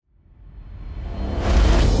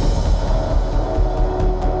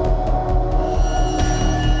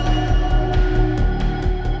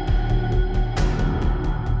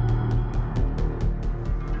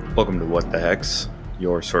decks,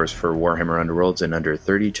 your source for Warhammer Underworlds and under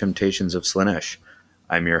 30 Temptations of Slaanesh.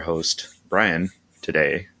 I'm your host, Brian,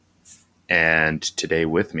 today, and today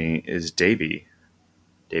with me is Davey.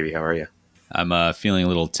 Davey, how are you? I'm feeling a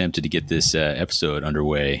little tempted to get this episode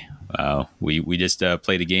underway. We just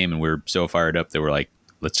played a game and we're so fired up that we're like,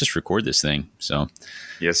 let's just record this thing. So,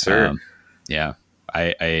 yes, sir. Yeah,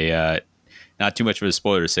 I not too much of a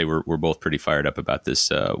spoiler to say we're both pretty fired up about this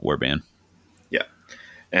warband. Yeah.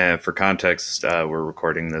 And for context, we're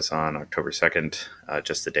recording this on October 2nd,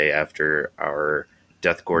 just the day after our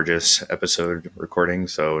Death Gorgeous episode recording.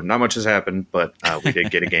 So not much has happened, but we did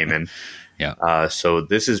get a game in. Yeah. So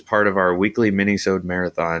this is part of our weekly mini-sode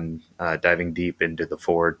marathon, diving deep into the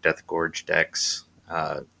 4 Death Gorge decks.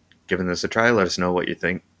 Giving this a try, let us know what you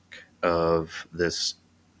think of this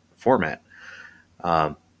format.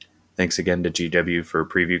 Thanks again to GW for a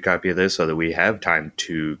preview copy of this so that we have time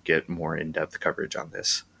to get more in-depth coverage on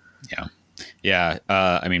this. Yeah.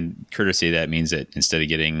 I mean, courtesy of that means that instead of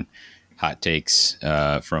getting hot takes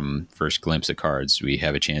from first glimpse of cards, we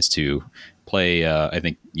have a chance to play. I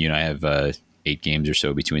think you and I have 8 games or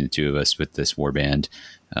so between the two of us with this warband,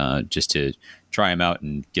 just to try them out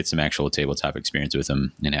and get some actual tabletop experience with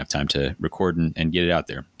them and have time to record and get it out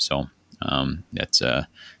there. So that's a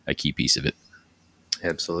key piece of it.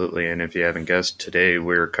 Absolutely. And if you haven't guessed, today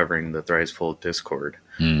we're covering the Nicefold Discord.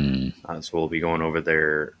 So we'll be going over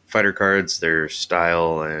their fighter cards, their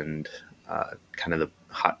style, and kind of the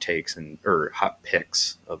hot takes or hot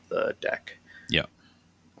picks of the deck. Yeah.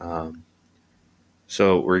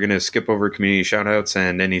 So we're going to skip over community shoutouts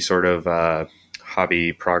and any sort of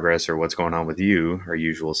hobby progress or what's going on with you, our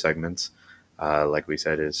usual segments. Like we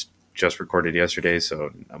said, is just recorded yesterday, so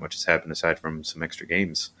not much has happened aside from some extra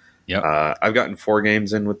games. Yeah. I've gotten 4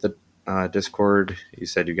 games in with the Discord. You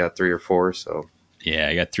said you got 3 or 4, so... Yeah,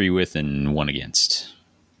 I got 3 with and 1 against.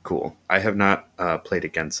 Cool. I have not played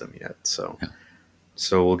against them yet, so... Yeah.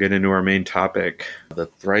 So we'll get into our main topic, the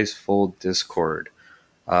Thricefold Discord.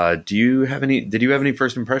 Did you have any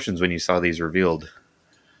first impressions when you saw these revealed?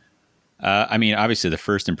 I mean, obviously the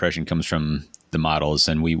first impression comes from the models,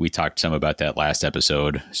 and we talked some about that last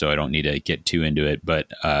episode, so I don't need to get too into it, but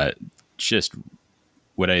just...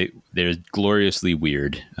 they're gloriously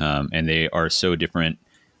weird, and they are so different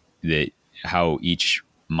that how each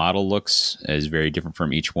model looks is very different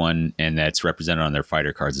from each one, and that's represented on their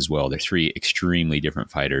fighter cards as well. They're 3 extremely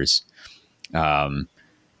different fighters, and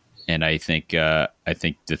I think the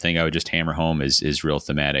thing I would just hammer home is real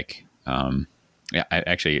thematic. I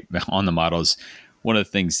actually on the models. One of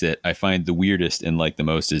the things that I find the weirdest and like the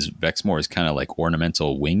most is Vexmore's kind of like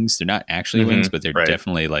ornamental wings. They're not actually wings, but they're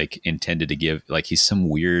definitely like intended to give, like he's some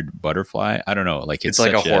weird butterfly. I don't know. Like it's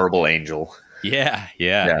like a horrible angel. Yeah.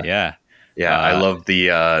 I love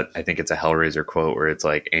the, I think it's a Hellraiser quote where it's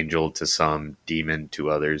like angel to some, demon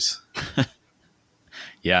to others.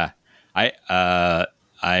 Yeah.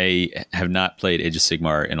 I have not played Age of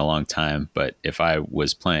Sigmar in a long time, but if I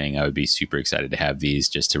was playing, I would be super excited to have these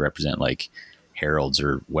just to represent like heralds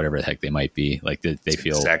or whatever the heck they might be. Like they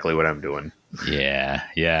feel exactly what I'm doing. Yeah.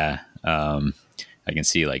 I can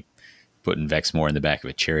see like putting Vexmore in the back of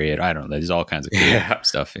a chariot. I don't know. There's all kinds of cool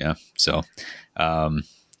stuff. Yeah. So,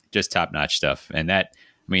 just top notch stuff. And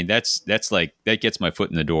that's like, that gets my foot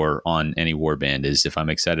in the door on any warband. Is if I'm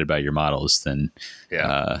excited about your models, then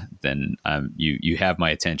you have my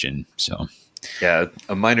attention. So yeah,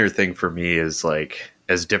 a minor thing for me is like,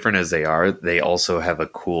 as different as they are, they also have a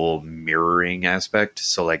cool mirroring aspect.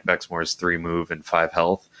 So like Vexmore's 3 move and 5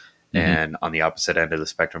 health. And on the opposite end of the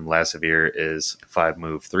spectrum, Lasavir is 5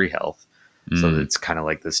 move, 3 health. So it's kind of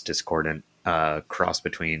like this discordant cross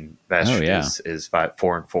between Vashti is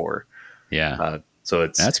 4 and 4. Yeah. So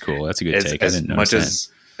that's cool. That's a good take. As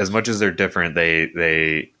much as they're different,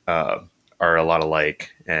 they are a lot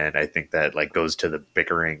alike. And I think that like goes to the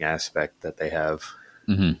bickering aspect that they have.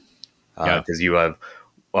 Because you have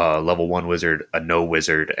level 1 wizard, a no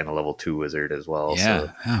wizard, and a level 2 wizard as well. Yeah.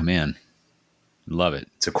 So oh man, love it.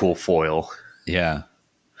 It's a cool foil. Yeah.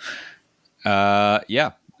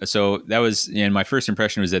 Yeah. So that was, and my first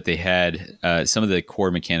impression was that they had some of the core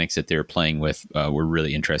mechanics that they were playing with were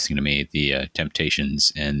really interesting to me. The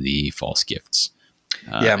temptations and the false gifts.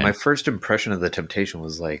 My first impression of the temptation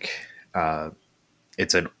was like,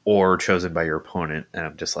 it's an ore chosen by your opponent, and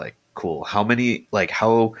I'm just like, cool. How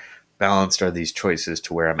balanced are these choices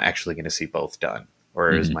to where I'm actually going to see both done? Or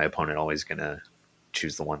is my opponent always going to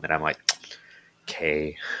choose the one that I'm like,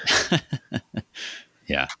 okay.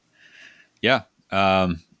 Yeah.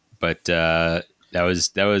 But that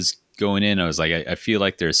was going in. I was like, I feel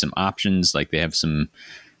like there's some options. Like they have some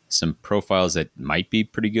some profiles that might be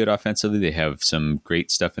pretty good offensively. They have some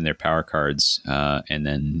great stuff in their power cards, and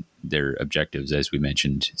then their objectives, as we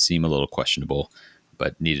mentioned, seem a little questionable,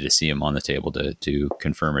 but needed to see them on the table to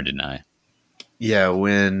confirm or deny. Yeah,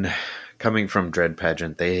 when coming from Dread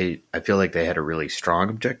Pageant, I feel like they had a really strong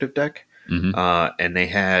objective deck, Mm-hmm. and they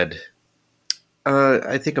had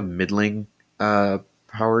I think a middling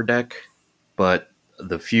power deck, but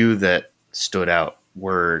the few that stood out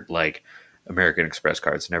were like American Express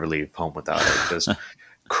cards. Never leave home without it. Just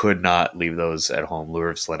could not leave those at home. Lure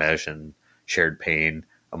of Slanesh and Shared Pain,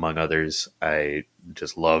 among others. I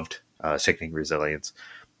just loved Sickening Resilience,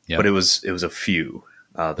 Yep. but it was a few.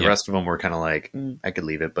 The Yep. rest of them were kind of like I could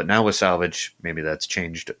leave it, but now with Salvage, maybe that's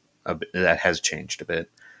changed. That has changed a bit.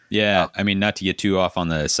 Yeah, I mean, not to get too off on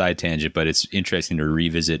the side tangent, but it's interesting to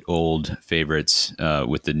revisit old favorites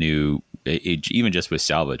with the new, even just with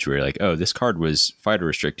salvage, where you're like, oh, this card was fighter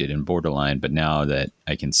restricted and borderline, but now that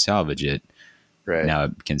I can salvage it, Right. now I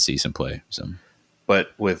can see some play. So,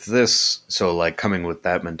 But with this, so like coming with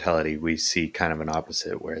that mentality, we see kind of an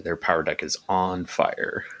opposite where their power deck is on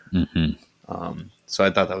fire. mm-hmm. So I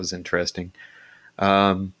thought that was interesting.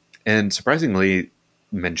 And surprisingly,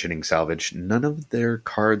 mentioning salvage, none of their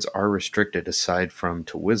cards are restricted aside from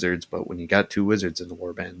to wizards. But when you got 2 wizards in the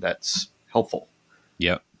warband, that's helpful.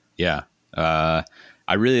 Yep. Yeah. I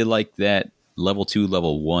really like that level 2,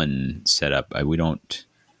 level 1 setup.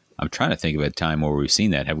 I'm trying to think of a time where we've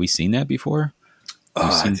seen that. Have we seen that before?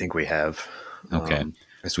 I think we have. Okay.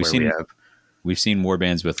 I swear we have. We've seen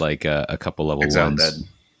warbands with like a couple level Exile 1s.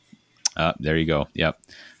 There you go. Yep.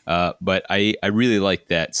 But I really like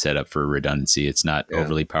that setup for redundancy. It's not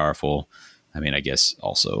overly powerful. I mean, I guess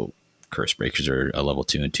also Curse Breakers are a level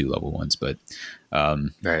 2 and 2 level 1s, but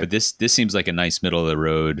but this seems like a nice middle of the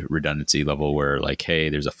road redundancy level where like, hey,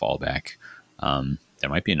 there's a fallback. There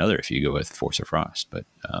might be another if you go with Force of Frost, but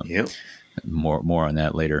more on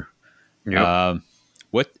that later. Yep.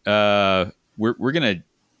 We're gonna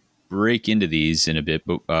break into these in a bit,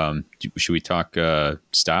 but should we talk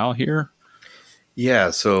style here? Yeah,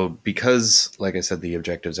 so because, like I said, the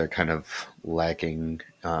objectives are kind of lacking.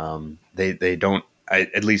 They don't,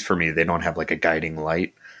 at least for me, they don't have like a guiding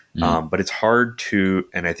light. But it's hard to,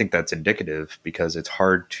 and I think that's indicative because it's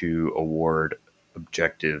hard to award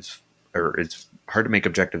objectives, or it's hard to make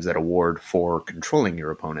objectives that award for controlling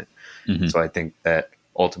your opponent. Mm-hmm. So I think that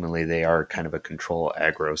ultimately they are kind of a control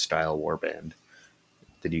aggro style warband.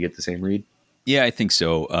 Did you get the same read? Yeah, I think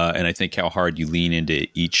so. And I think how hard you lean into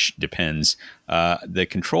each depends. The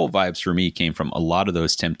control vibes for me came from a lot of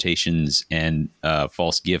those temptations and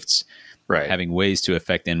false gifts, right? Having ways to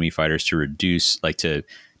affect enemy fighters to reduce, like to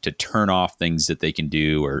turn off things that they can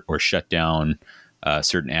do or shut down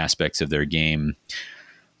certain aspects of their game.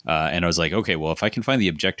 And I was like, okay, well, if I can find the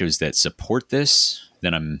objectives that support this,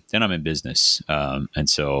 then I'm in business. And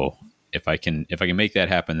so if I can make that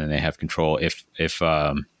happen, then they have control. If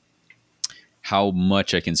how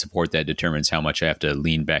much I can support that determines how much I have to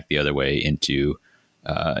lean back the other way into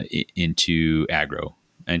aggro.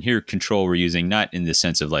 And here, control we're using not in the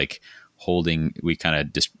sense of like holding. We kind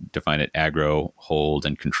of define it aggro, hold,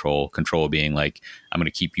 and control. Control being like, I'm going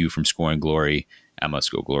to keep you from scoring glory. I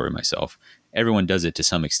must go glory myself. Everyone does it to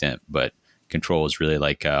some extent, but control is really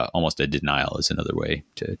like almost a denial is another way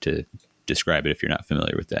to describe it if you're not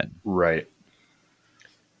familiar with that. Right.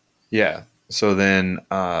 Yeah. So then,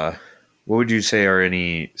 what would you say are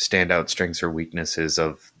any standout strengths or weaknesses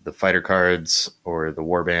of the fighter cards or the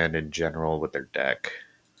warband in general with their deck?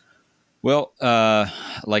 Well,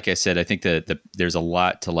 like I said, I think that there's a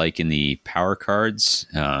lot to like in the power cards.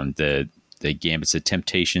 The gambits, the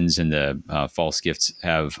temptations, and the false gifts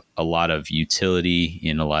have a lot of utility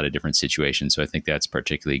in a lot of different situations. So I think that's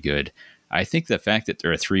particularly good. I think the fact that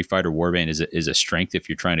they're a 3-fighter warband is a strength if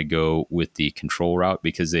you're trying to go with the control route,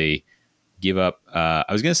 because they give up. I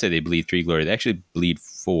was going to say they bleed 3 glory. They actually bleed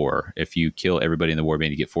 4. If you kill everybody in the warband,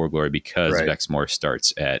 you get 4 glory because Vexmore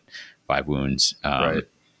starts at 5 wounds,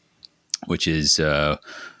 which is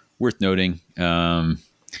worth noting.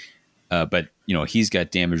 But he's got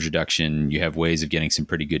damage reduction. You have ways of getting some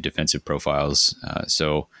pretty good defensive profiles.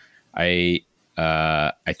 So I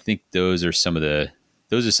think those are some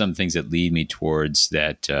things that lead me towards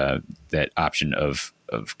that option of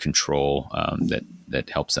control that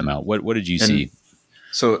helps them out. What did you see?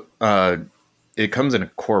 So it comes in a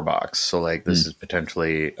core box. So like this is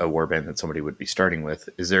potentially a warband that somebody would be starting with.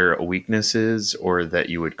 Is there a weaknesses or that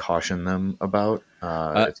you would caution them about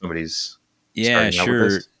if somebody's starting out with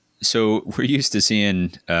this? So we're used to seeing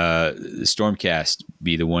Stormcast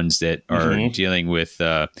be the ones that are dealing with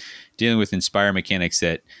Inspire mechanics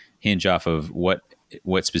that hinge off of what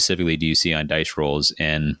what specifically do you see on dice rolls?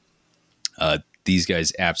 And these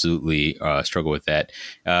guys absolutely struggle with that.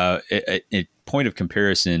 A point of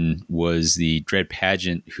comparison was the Dread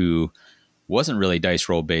Pageant, who wasn't really dice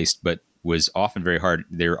roll based, but was often very hard.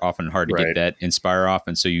 They're often hard to get Right. that inspire off,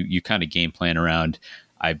 and so you kind of game plan around.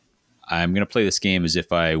 I'm going to play this game as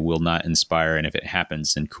if I will not inspire, and if it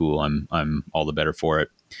happens, then cool. I'm all the better for it.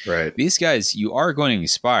 Right. These guys, you are going to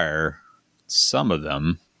inspire some of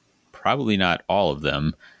them, probably not all of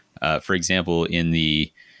them. For example, in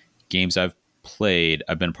the games I've played,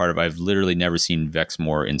 I've been part of, I've literally never seen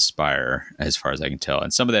Vexmore inspire, as far as I can tell.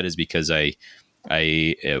 And some of that is because I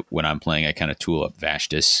when I'm playing, I kind of tool up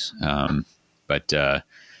Vastus. But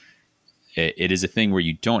it is a thing where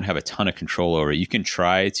you don't have a ton of control over it. You can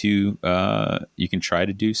try to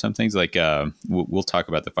do some things like we'll talk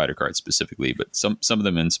about the fighter cards specifically, but some of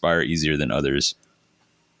them inspire easier than others.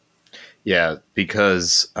 Yeah,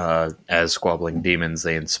 because as Squabbling Demons,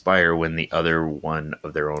 they inspire when the other one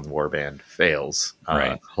of their own warband fails.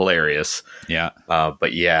 Right. Hilarious. Yeah.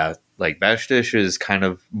 But yeah, like Vashtish is kind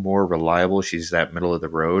of more reliable. She's that middle of the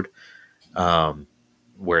road.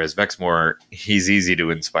 Whereas Vexmore, he's easy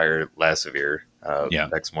to inspire less severe. Yeah.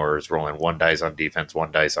 Vexmore is rolling 1 dice on defense,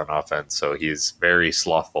 1 dice on offense, so he's very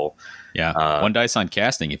slothful. Yeah, 1 dice on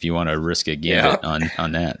casting if you want to risk a gambit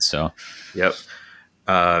on that. So, yep.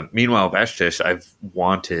 Meanwhile, Vashtish, I've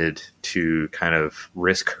wanted to kind of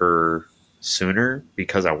risk her sooner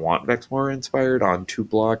because I want Vexmore inspired on 2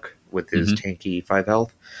 block with his tanky 5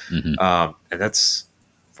 health, and that's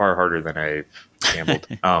far harder than I've gambled.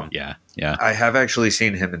 Yeah. I have actually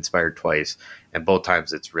seen him inspired twice, and both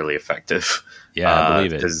times it's really effective. Yeah, I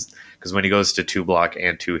believe it. Because when he goes to 2 block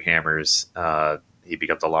and 2 hammers, he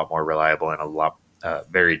becomes a lot more reliable and a lot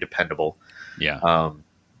very dependable. Yeah.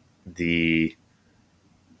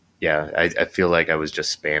 I feel like I was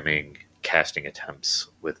just spamming casting attempts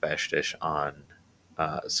with Vashtish on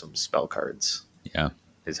some spell cards. Yeah,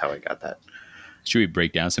 is how I got that. Should we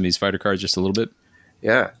break down some of these fighter cards just a little bit?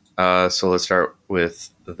 Yeah. So let's start with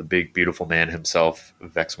the big, beautiful man himself,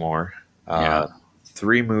 Vexmore.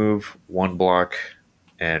 3 move, 1 block,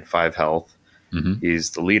 and 5 health.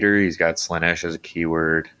 He's the leader. He's got Slanesh as a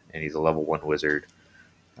keyword, and he's a level 1 wizard.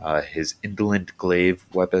 His Indolent Glaive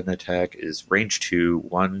weapon attack is range 2,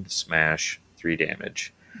 1 smash, 3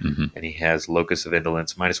 damage. And he has Locus of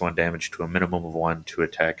Indolence, -1 damage to a minimum of 1 to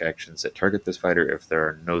attack actions that target this fighter if there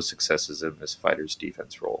are no successes in this fighter's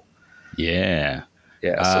defense roll. Yeah.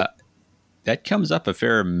 Yeah. That comes up a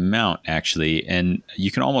fair amount, actually. And you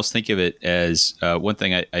can almost think of it as one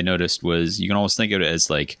thing I noticed was you can almost think of it as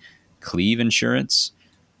like cleave insurance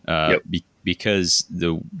because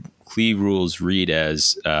the cleave rules read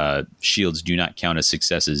as shields do not count as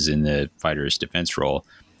successes in the fighter's defense roll.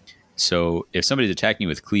 So if somebody's attacking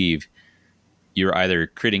with cleave, you're either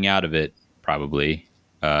critting out of it, probably,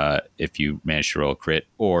 if you manage to roll a crit,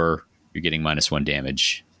 or you're getting -1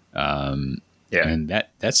 damage. And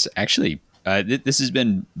that's actually this has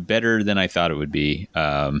been better than I thought it would be.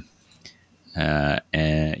 And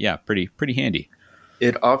yeah, pretty handy.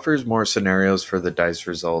 It offers more scenarios for the dice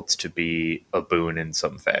results to be a boon in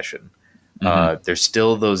some fashion. There's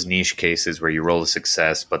still those niche cases where you roll a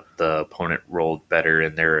success, but the opponent rolled better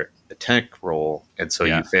in their attack roll, and so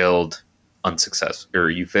you failed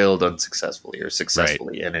unsuccessfully or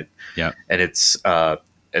successfully, right. and it's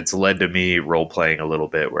led to me role playing a little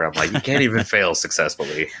bit where I'm like, you can't even fail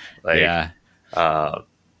successessly,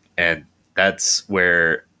 and that's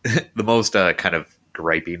where the most kind of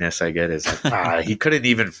gripiness I get is like, he couldn't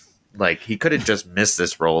even he could have just missed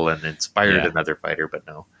this roll and inspired another fighter, but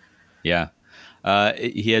no. Yeah.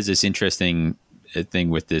 He has this interesting thing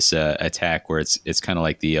with this attack where it's kind of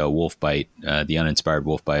like the wolf bite, the uninspired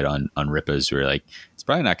wolf bite on Rippas, where like it's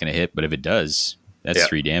probably not going to hit, but if it does, that's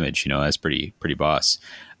 3 damage. That's pretty boss.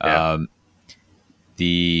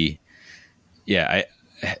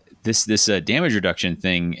 This damage reduction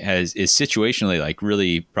thing is situationally like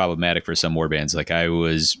really problematic for some warbands. Like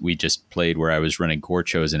we just played where I was running Gore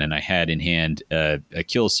Chosen, and I had in hand a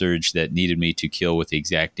kill surge that needed me to kill with the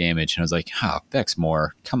exact damage, and I was like,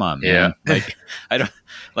 Vexmore, come on, man. Like I don't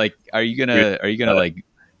like. Are you gonna like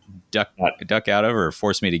duck out of or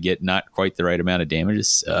force me to get not quite the right amount of damage?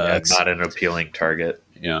 Not an appealing target.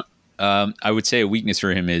 Yeah. I would say a weakness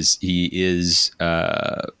for him is he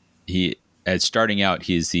at starting out,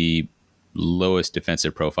 he's the lowest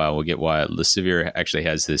defensive profile. We'll get why. Lasivir actually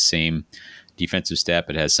has the same defensive stat,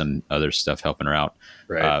 but has some other stuff helping her out.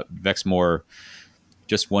 Right. Vexmore,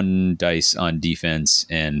 just 1 dice on defense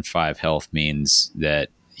and 5 health means that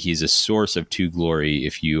he's a source of 2 glory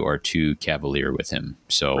if you are 2 cavalier with him.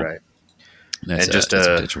 So right. that's just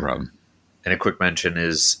a problem. And a quick mention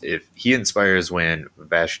is if he inspires when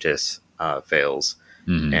Vashtis fails,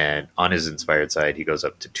 Mm-hmm. and on his inspired side, he goes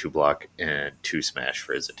up to 2 block and 2 smash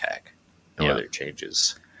for his attack. No Yeah. other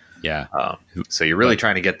changes. Yeah. So you're really But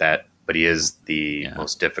trying to get that, but he is the yeah.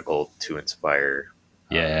 most difficult to inspire.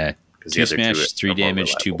 Yeah. Because the 2 other two smash, 3 are more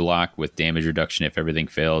damage, 2 reliable. block with damage reduction if everything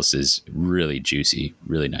fails is really juicy,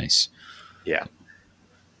 really nice. Yeah.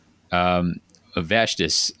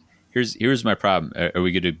 Vashtis, here's my problem. Are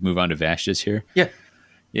we going to move on to Vashtis here? Yeah.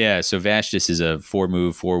 Yeah, so Vashtis is a 4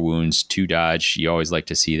 move, 4 wounds, 2 dodge. You always like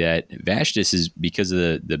to see that. Vashtis is because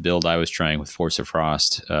of the build I was trying with Force of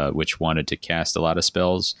Frost, which wanted to cast a lot of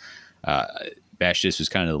spells. Vashtis was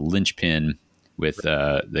kind of the linchpin with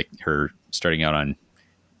her starting out on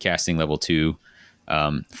casting level 2,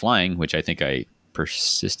 flying, which I think I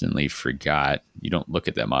persistently forgot. You don't look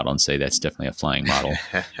at that model and say that's definitely a flying model.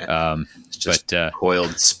 It's just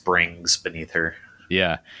coiled springs beneath her.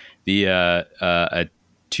 Yeah, the a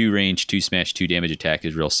 2 range, 2 smash, 2 damage attack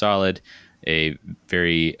is real solid. A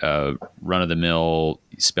very run of the mill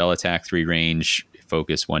spell attack, 3 range,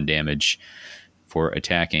 focus, 1 damage for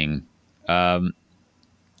attacking.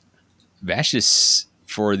 Vashtis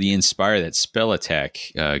for the inspire, that spell attack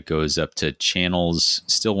goes up to channels,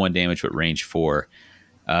 still 1 damage, but range 4.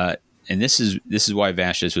 And this is why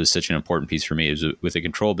Vashtis was such an important piece for me. Is with a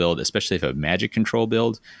control build, especially if a magic control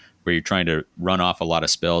build, where you're trying to run off a lot of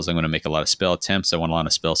spells. I'm going to make a lot of spell attempts. I want a lot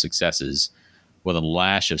of spell successes. Well, the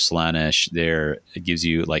Lash of Slaanesh there, it gives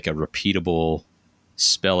you like a repeatable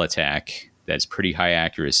spell attack that's pretty high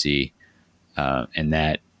accuracy, and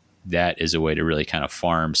that is a way to really kind of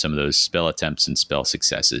farm some of those spell attempts and spell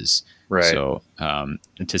successes. Right. So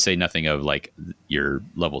to say nothing of like your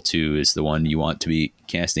level 2 is the one you want to be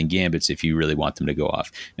casting gambits if you really want them to go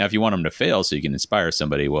off. Now, if you want them to fail so you can inspire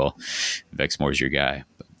somebody, well, Vexmore's your guy.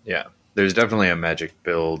 Yeah. There's definitely a magic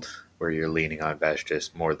build where you're leaning on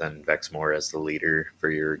Vashtis more than Vexmore as the leader for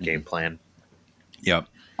your game plan. Yep.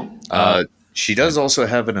 She does also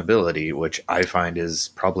have an ability, which I find is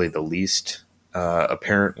probably the least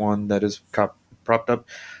apparent one that is propped up.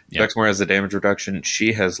 Yep. Vexmore has the damage reduction.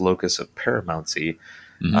 She has Locus of Paramountcy,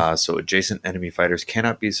 so adjacent enemy fighters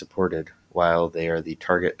cannot be supported while they are the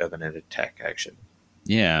target of an attack action.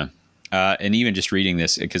 Yeah. And even just reading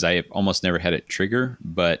this, because I have almost never had it trigger,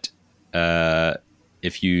 but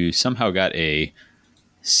if you somehow got a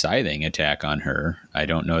scything attack on her, I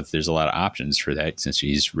don't know if there's a lot of options for that since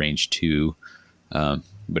she's range 2.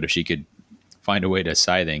 But if she could find a way to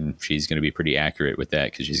scything, she's going to be pretty accurate with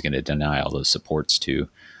that because she's going to deny all those supports to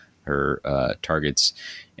her targets.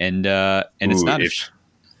 And it's not.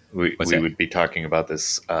 We would be talking about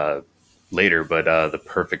this later, but the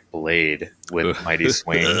perfect blade with Mighty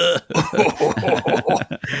Swing.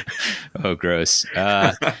 Oh, gross.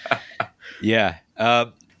 Yeah.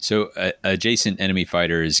 So adjacent enemy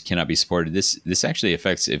fighters cannot be supported. This actually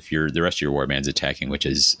affects if the rest of your warband's attacking, which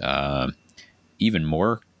is even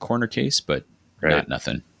more corner case, but not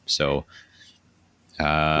nothing. So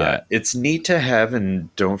yeah, it's neat to have,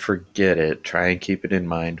 and don't forget it. Try and keep it in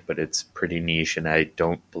mind, but it's pretty niche, and I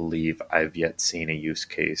don't believe I've yet seen a use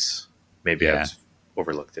case. Maybe I've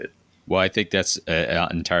overlooked it. Well, I think that's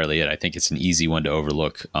entirely it. I think it's an easy one to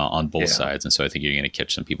overlook on both sides, and so I think you're going to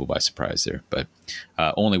catch some people by surprise there. But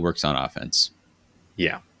only works on offense.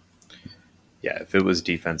 Yeah, yeah. If it was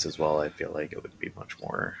defense as well, I feel like it would be much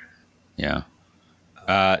more. Yeah,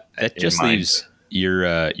 that just leaves your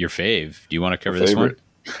fave. Do you want to cover this one?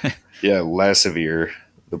 Yeah, Lassevier,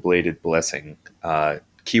 the Bladed Blessing.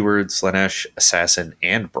 Keyword Slaanesh, Assassin,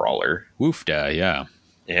 and Brawler. Woofda, yeah.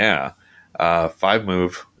 Yeah. 5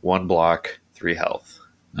 move, 1 block, 3 health.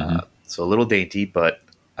 So a little dainty, but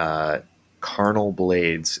Carnal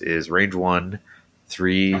Blades is range 1,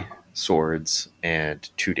 3 swords, and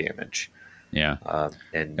 2 damage. Yeah.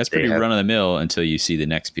 And that's pretty run of the mill until you see the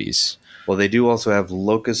next piece. Well, they do also have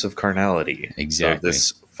Locus of Carnality. Exactly. So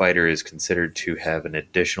this fighter is considered to have an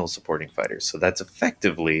additional supporting fighter. So that's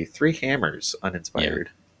effectively 3 hammers uninspired.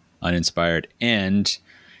 Yeah. Uninspired. And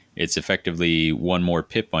it's effectively 1 more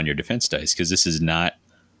pip on your defense dice because this is not.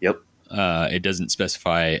 Yep. It doesn't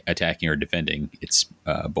specify attacking or defending. It's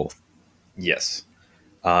both. Yes.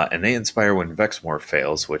 And they inspire when Vexmore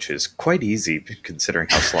fails, which is quite easy considering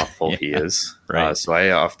how slothful he is. Right. So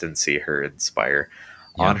I often see her inspire.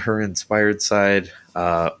 Yeah. On her inspired side,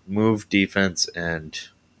 move, defense, and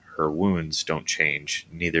her wounds don't change.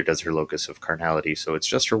 Neither does her Locus of Carnality, so it's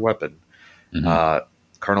just her weapon.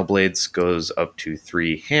 Carnal Blades goes up to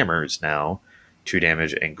 3 hammers now, 2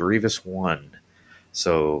 damage, and Grievous 1.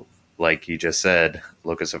 So, like you just said,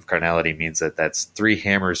 Locus of Carnality means that's 3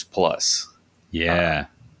 hammers plus. Yeah.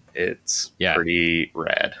 It's pretty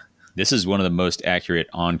rad. This is one of the most accurate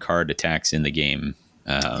on-card attacks in the game.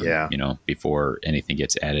 Yeah, Before anything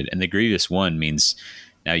gets added, and the Grievous one means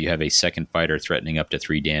now you have a second fighter threatening up to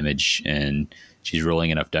 3 damage, and she's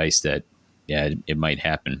rolling enough dice that it might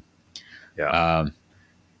happen. yeah,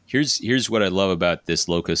 Here's what I love about this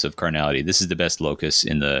locus of carnality. This is the best locus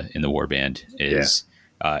in the warband. yeah. Is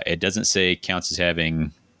it doesn't say counts as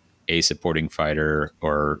having a supporting fighter,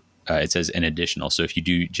 or it says an additional. So if you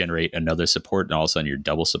do generate another support, and all of a sudden you're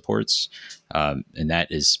double supports, and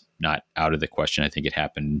that is not out of the question. I think it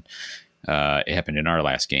happened. It happened in our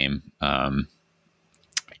last game.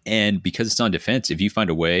 And because it's on defense, if you find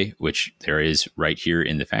a way, which there is right here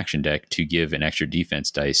in the faction deck, to give an extra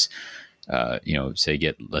defense dice, say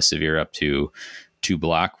get less severe up to 2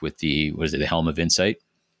 block with the Helm of Insight,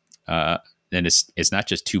 then it's not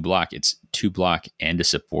just 2 block, it's 2 block and a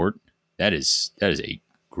support. That is a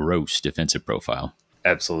gross defensive profile.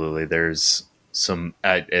 Absolutely. There's some.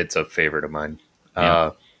 It's a favorite of mine.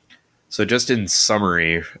 Yeah. So just in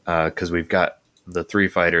summary, because we've got the 3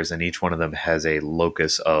 fighters and each one of them has a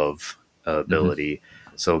locus of ability.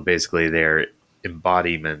 Mm-hmm. So basically they're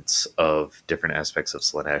embodiments of different aspects of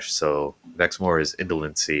Slaanesh. So Vexmore is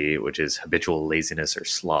indolency, which is habitual laziness or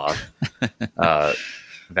sloth.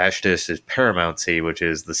 Vashtis is paramountcy, which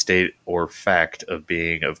is the state or fact of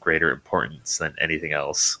being of greater importance than anything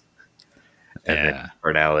else. And then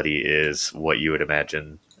carnality is what you would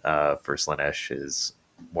imagine for Slaanesh is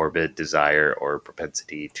morbid desire or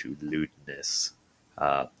propensity to lewdness.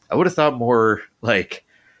 I would have thought more like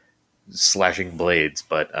slashing blades,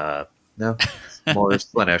 but no, more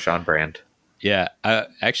Slaanesh on brand. Yeah,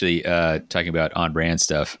 actually, talking about on brand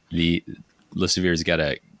stuff, the Lucifer's got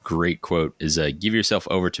a great quote: "Is give yourself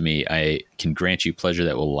over to me. I can grant you pleasure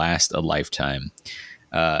that will last a lifetime."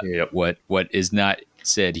 Yep. What is not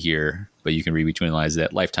said here, but you can read between the lines,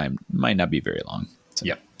 that lifetime might not be very long. So.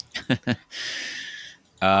 Yep.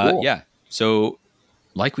 Cool. Yeah. So,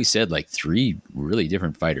 like we said, like 3 really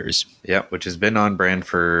different fighters. Yeah, which has been on brand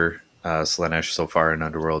for Slaanesh so far in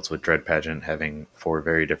Underworlds, with Dread Pageant having 4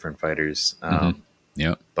 very different fighters.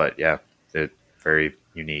 Yeah. But yeah, it's very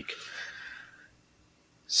unique.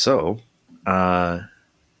 So,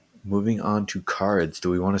 moving on to cards,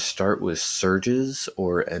 do we want to start with surges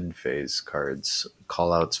or end phase cards?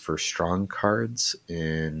 Callouts for strong cards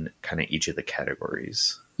in kind of each of the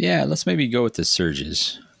categories. Yeah, let's maybe go with the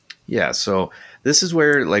surges. Yeah, so this is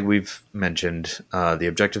where, like we've mentioned, the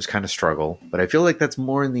objectives kind of struggle, but I feel like that's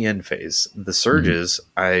more in the end phase. The surges,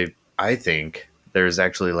 I think there's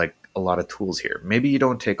actually like a lot of tools here. Maybe you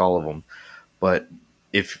don't take all of them, but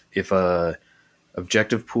if a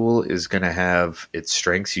objective pool is going to have its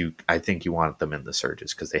strengths, I think you want them in the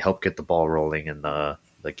surges because they help get the ball rolling and the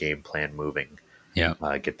game plan moving. Yeah,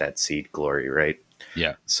 get that seed glory, right?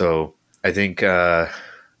 Yeah. So I think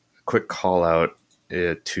quick call out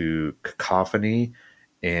to Cacophony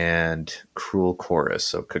and Cruel Chorus.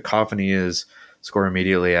 So Cacophony is score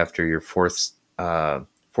immediately after your fourth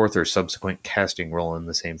or subsequent casting roll in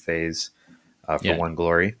the same phase for 1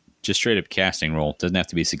 glory. Just straight up casting roll. Doesn't have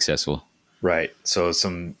to be successful. Right. So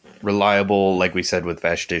some reliable, like we said with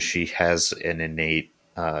Vashtis, she has an innate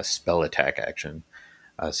spell attack action.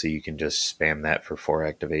 So you can just spam that for 4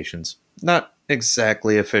 activations. Not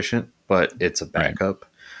exactly efficient, but it's a backup. Right.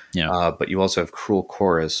 Yeah. But you also have Cruel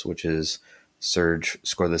Chorus, which is surge,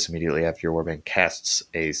 score this immediately after your warband casts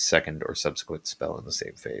a second or subsequent spell in the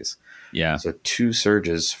same phase. Yeah. So 2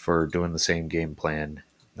 surges for doing the same game plan.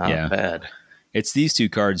 Not bad. It's these 2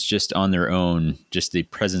 cards just on their own, just the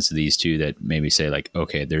presence of these 2 that maybe say like,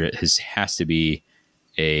 okay, there has to be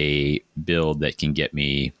a build that can get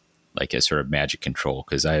me like a sort of magic control,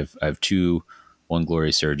 because I have 2 1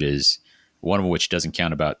 glory surges, one of which doesn't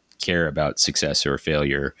care about success or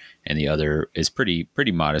failure, and the other is pretty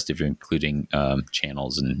modest if you're including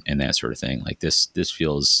channels and that sort of thing. Like this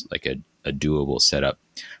feels like a doable setup.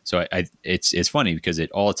 So it's funny because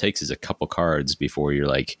it takes is a couple cards before you're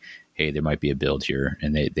like, hey, there might be a build here,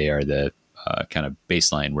 and they are the kind of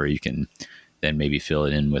baseline where you can then maybe fill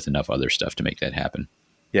it in with enough other stuff to make that happen.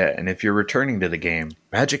 Yeah, and if you're returning to the game,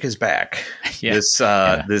 magic is back. Yeah.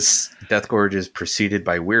 This Death Gorge is preceded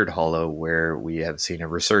by Weird Hollow, where we have seen a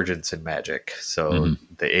resurgence in magic. So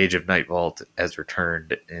the Age of Nicefold has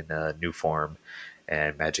returned in a new form,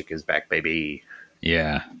 and magic is back, baby.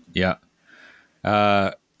 Yeah.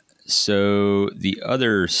 So the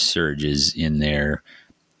other surges in there,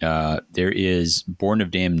 there is Born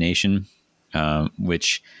of Damnation,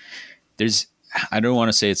 which I don't want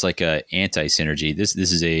to say it's like a anti-synergy. This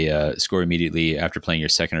is a score immediately after playing your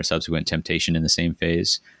second or subsequent temptation in the same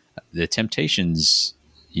phase. The temptations,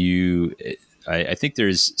 I think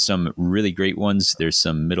there's some really great ones. There's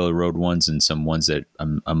some middle of the road ones and some ones that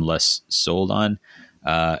I'm less sold on.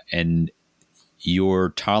 And your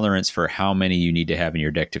tolerance for how many you need to have in your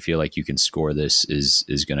deck to feel like you can score this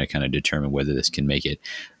is going to kind of determine whether this can make it.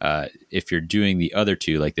 If you're doing the other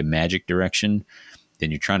two, like the magic direction, then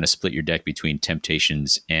you're trying to split your deck between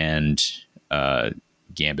temptations and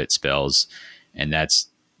gambit spells, and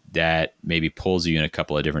that maybe pulls you in a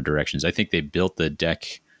couple of different directions. I think they built the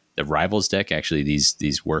deck, the rivals deck. Actually,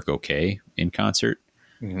 these work okay in concert.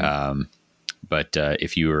 Mhm. But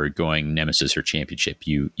if you are going Nemesis or Championship,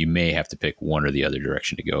 you may have to pick one or the other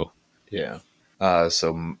direction to go. Yeah.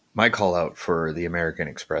 So my call out for the American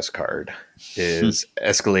Express card is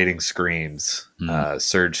Escalating Screams.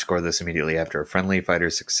 Surge, score this immediately after a friendly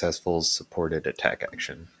fighter's successful supported attack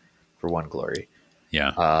action for 1 glory.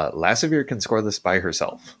 Yeah. Lasavir can score this by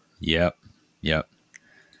herself. Yep.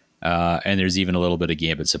 And there's even a little bit of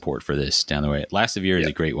Gambit support for this down the way. Last of Year is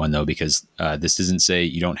a great one, though, because this doesn't say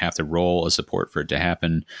you don't have to roll a support for it to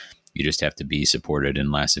happen. You just have to be supported,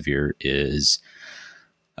 and Last of Year is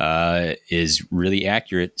really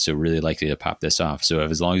accurate, so really likely to pop this off. So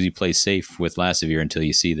as long as you play safe with Last of Year until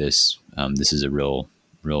you see this, this is a real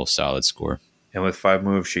solid score. And with 5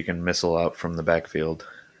 moves, she can missile out from the backfield.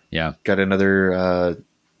 Yeah. Got another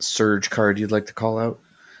Surge card you'd like to call out?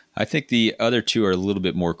 I think the other two are a little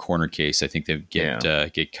bit more corner case. I think they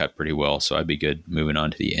get cut pretty well, so I'd be good moving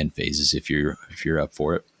on to the end phases if you're up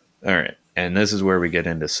for it. All right, and this is where we get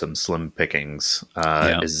into some slim pickings.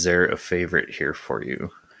 Is there a favorite here for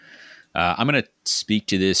you? I'm going to speak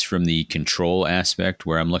to this from the control aspect,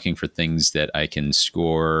 where I'm looking for things that I can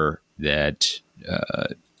score that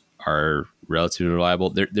are relatively reliable.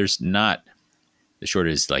 There's not. The short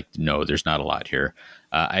is no, there's not a lot here.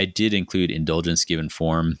 I did include Indulgence Given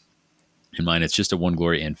Form in mine. It's just a 1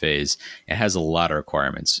 glory end phase. It has a lot of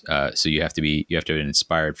requirements. So you have to have an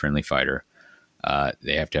inspired friendly fighter.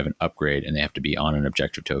 They have to have an upgrade, and they have to be on an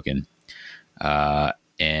objective token.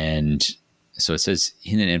 And so it says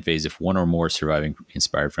in an end phase, if one or more surviving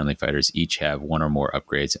inspired friendly fighters each have 1 or more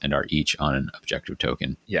upgrades and are each on an objective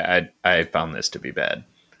token. Yeah, I found this to be bad.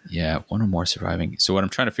 Yeah, 1 or more surviving. So what I'm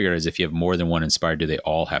trying to figure out is if you have more than 1 inspired, do they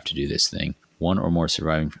all have to do this thing? 1 or more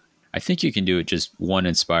surviving. I think you can do it just 1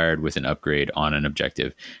 inspired with an upgrade on an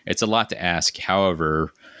objective. It's a lot to ask.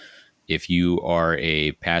 However, if you are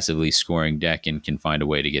a passively scoring deck and can find a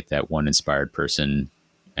way to get that 1 inspired person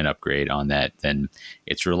an upgrade on that, then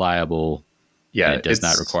it's reliable. Yeah, and it does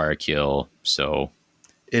not require a kill. So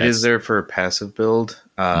it is there for a passive build.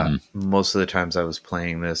 Most of the times I was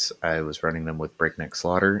playing this, I was running them with Breakneck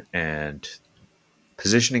Slaughter, and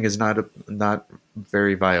positioning is not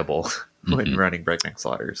very viable when running Breakneck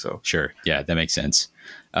Slaughter. So sure, yeah, that makes sense.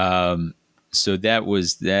 So that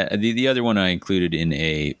was that. The other one I included in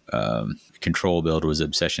a control build was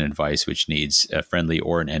Obsession Advice, which needs a friendly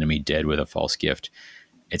or an enemy dead with a false gift.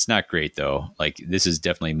 It's not great, though. This is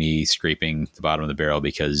definitely me scraping the bottom of the barrel,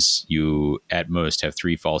 because you at most have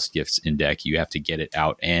 3 false gifts in deck. You have to get it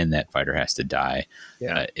out, and that fighter has to die.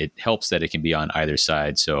 Yeah. It helps that it can be on either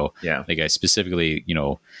side. So I specifically,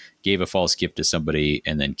 gave a false gift to somebody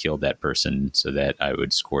and then killed that person so that I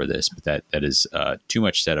would score this. But that is too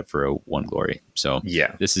much setup for a 1 glory. So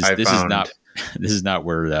this is not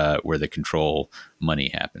where the control money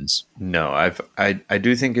happens. No, I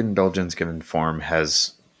do think Indulgence Given Form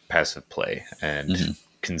has passive play, and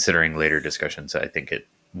considering later discussions, I think it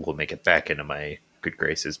will make it back into my good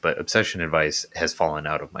graces. But Obsession Advice has fallen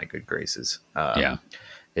out of my good graces. It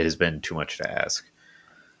has been too much to ask,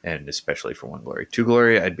 and especially for 1 glory. 2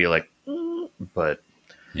 glory, I'd be like, but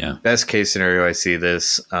best case scenario I see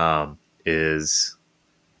this is,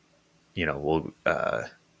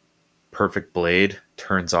 Perfect Blade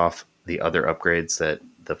turns off the other upgrades that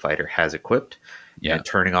the fighter has equipped, and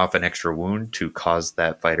turning off an extra wound to cause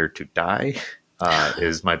that fighter to die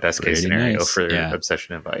is my best case scenario for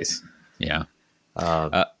Obsession Advice. Yeah.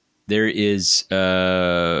 There is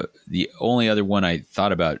the only other one I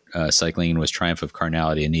thought about cycling was Triumph of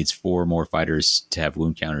Carnality. It needs 4 more fighters to have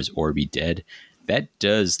wound counters or be dead. That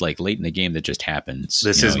does, late in the game, that just happens.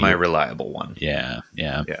 This is my reliable one. Yeah.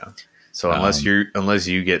 So unless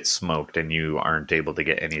you get smoked and you aren't able to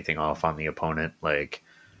get anything off on the opponent,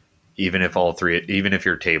 even if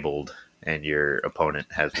you're tabled and your opponent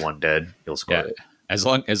has 1 dead, you'll score it. As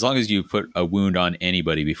long as you put a wound on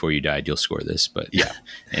anybody before you died, you'll score this. But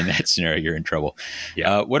in that scenario, you're in trouble.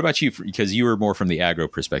 Yeah. What about you? Because you were more from the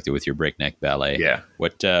aggro perspective with your Breakneck Ballet. Yeah.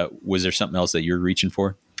 What was there something else that you're reaching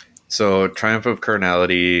for? So Triumph of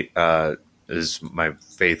Carnality is my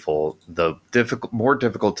faithful. The more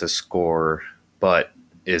difficult to score, but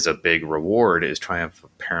is a big reward, is Triumph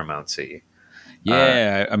of Paramountcy.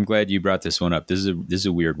 Yeah, I'm glad you brought this one up. This is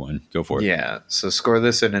a weird one. Go for it. Yeah, so score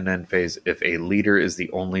this in an end phase if a leader is the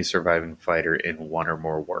only surviving fighter in one or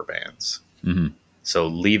more warbands. Hmm. So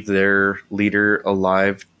leave their leader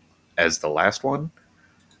alive as the last one,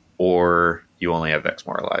 or you only have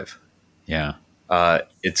Vexmore alive. Yeah.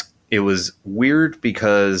 It was weird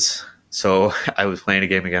because so I was playing a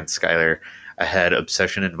game against Skylar. I had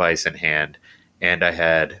Obsession and Vice in hand, and I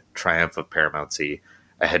had Triumph of Paramountcy.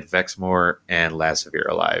 I had Vexmore and Lasavir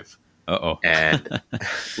alive, Uh and oh.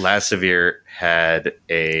 Lasavir had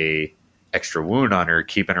a extra wound on her,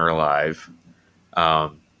 keeping her alive.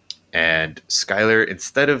 Um, and Skylar,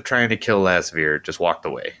 instead of trying to kill Lasavir, just walked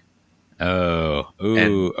away. Oh. And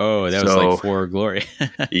Ooh. Oh, that was like so, 4 glory.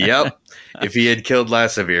 yep, if he had killed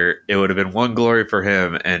Lasavir, it would have been 1 glory for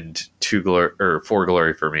him and 2 glory or 4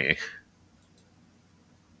 glory for me.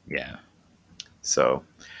 Yeah. So,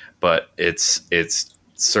 but it's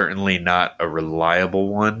certainly not a reliable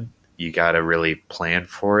one. You got to really plan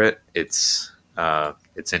for it. It's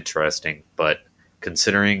interesting, but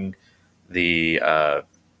considering the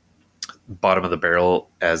bottom of the barrel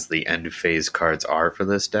as the end phase cards are for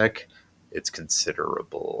this deck, it's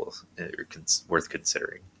considerable, worth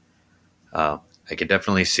considering. I could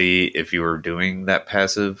definitely see if you were doing that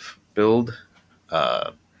passive build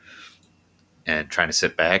uh, and trying to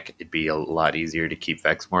sit back, it'd be a lot easier to keep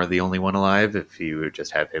Vexmore the only one alive if you would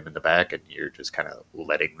just have him in the back and you're just kind of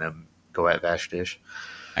letting them go at Vashtish.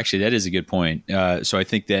 Actually, that is a good point. So I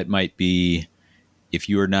think that might be if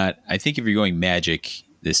you're not. I think if you're going Magic,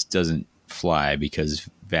 this doesn't fly because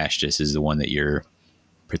Vastus is the one that you're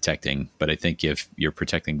protecting. But I think if you're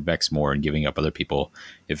protecting Vexmore and giving up other people,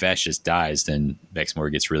 if Vastus dies, then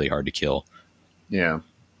Vexmore gets really hard to kill. Yeah.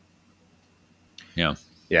 Yeah.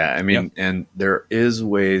 Yeah, I mean, Yep. and there is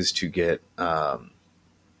ways to get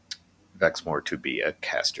Vexmore to be a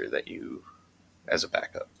caster that you as a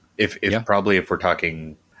backup. If Yeah. probably if we're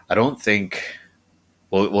talking, I don't think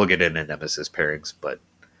we'll get into Nemesis pairings, but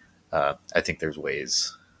I think there's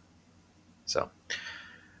ways. So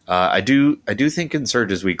I do think in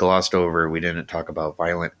Surges we glossed over. We didn't talk about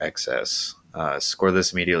Violent Excess. Score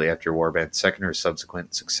this immediately after your warband, second or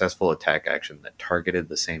subsequent successful attack action that targeted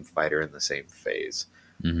the same fighter in the same phase.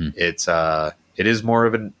 Mm-hmm. It is more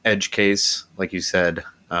of an edge case, like you said,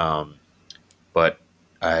 but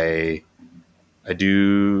I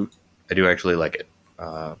do actually like it.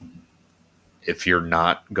 If you're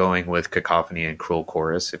not going with Cacophony and Cruel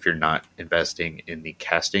Chorus, if you're not investing in the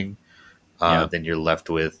casting, then you're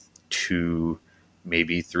left with 2,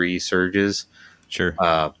 maybe 3 surges. Sure.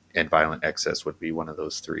 And Violent Excess would be one of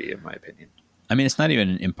those 3, in my opinion. I mean, it's not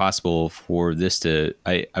even impossible for this to.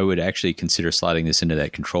 I would actually consider slotting this into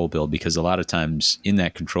that control build because a lot of times in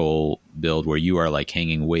that control build where you are like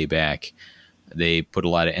hanging way back, they put a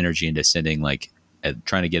lot of energy into sending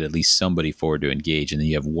trying to get at least somebody forward to engage, and then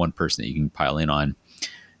you have one person that you can pile in on.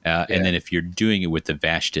 And then if you're doing it with the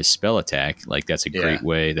Vastus spell attack, like that's a great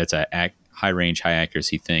way. That's a high range, high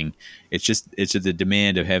accuracy thing. It's the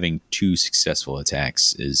demand of having 2 successful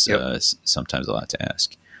attacks is sometimes a lot to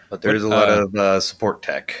ask. But there's a lot of support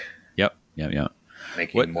tech. Yep.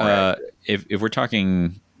 Making more accurate. If we're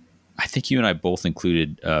talking, I think you and I both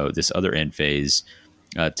included this other end phase.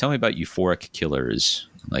 Tell me about euphoric killers.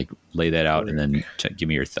 Like lay that out and then give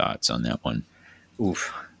me your thoughts on that one.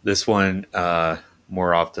 Oof. This one,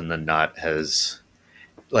 more often than not, has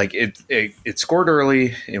it scored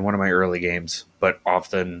early in one of my early games, but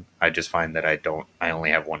often I just find that I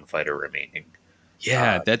only have one fighter remaining.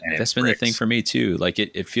 Yeah, that's been the thing for me too. Like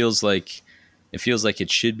it feels like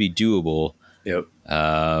it should be doable. Yep.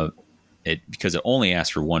 Because it only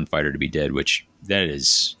asks for one fighter to be dead, which that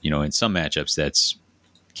is, in some matchups that's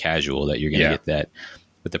casual that you're going to get that.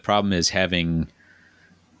 But the problem is having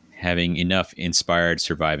enough inspired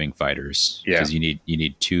surviving fighters because you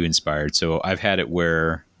need 2 inspired. So I've had it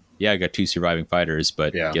where I got 2 surviving fighters,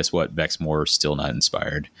 but guess what? Vexmore still not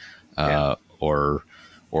inspired. Or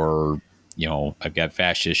I've got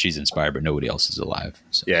Fascist, she's inspired, but nobody else is alive.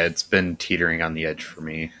 So. Yeah, it's been teetering on the edge for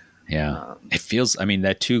me. Yeah, it feels. I mean,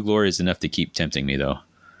 that 2 glory is enough to keep tempting me, though.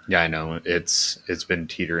 Yeah, I know it's been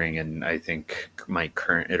teetering, and I think my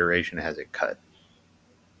current iteration has it cut.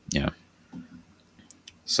 Yeah.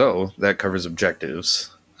 So that covers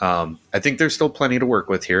objectives. I think there's still plenty to work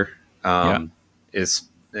with here. It's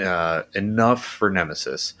enough for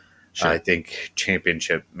Nemesis. Sure. I think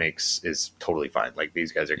Championship is totally fine. Like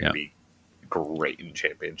these guys are going to be great in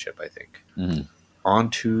Championship, I think. Mm-hmm. On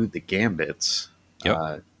to the Gambits.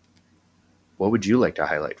 Yep. What would you like to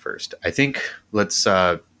highlight first? I think let's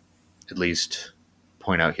at least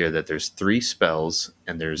point out here that there's 3 spells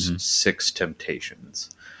and there's 6 temptations.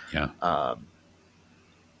 Yeah.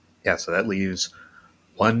 Yeah, so that leaves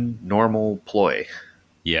one normal ploy.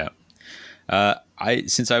 Yeah. I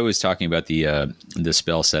since I was talking about the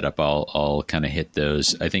spell setup, I'll kind of hit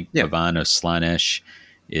those. I think Yeah. Pavan of Slanesh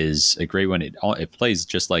is a great one. It plays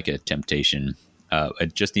just like a temptation.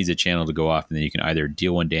 It just needs a channel to go off, and then you can either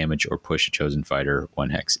deal 1 damage or push a chosen fighter 1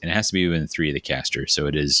 hex, and it has to be within 3 of the caster, so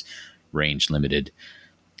it is range limited.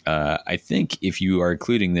 I think if you are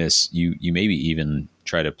including this, you maybe even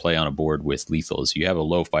try to play on a board with lethals. You have a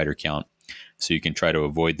low fighter count, so you can try to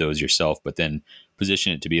avoid those yourself, but then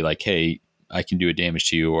position it to be like, hey, I can do a damage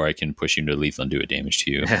to you, or I can push you into lethal and do a damage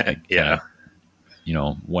to you. Like Yeah. kind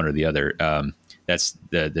of, one or the other. That's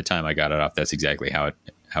the time I got it off. That's exactly how it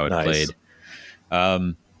Nice. played.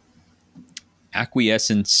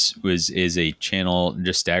 Acquiescence is a channel,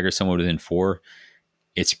 just stagger someone within 4.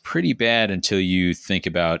 It's pretty bad until you think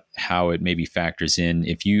about how it maybe factors in.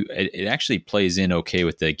 It actually plays in okay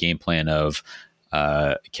with the game plan of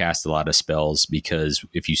cast a lot of spells, because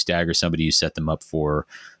if you stagger somebody, you set them up for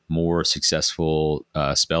more successful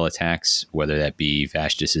spell attacks, whether that be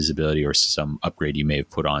Vashtis's ability or some upgrade you may have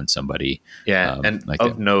put on somebody. Yeah, and Like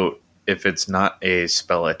of that. note, if it's not a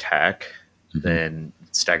spell attack, Mm-hmm. then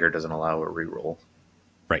stagger doesn't allow a reroll.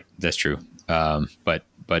 Right, that's true. But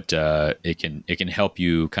it can help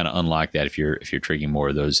you kind of unlock that if you're triggering more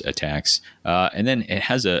of those attacks. And then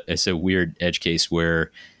it's a weird edge case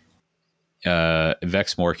where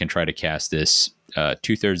Vexmore can try to cast this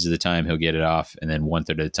 2/3 of the time he'll get it off, and then 1/3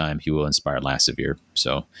 of the time he will inspire Lasavir.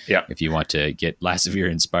 So Yeah, if you want to get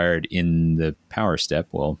Lasavir inspired in the power step,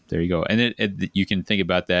 well, there you go. And you can think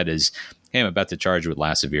about that as, hey, I'm about to charge with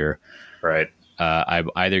Lasavir. right. I'm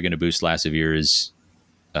either going to boost Lasavir's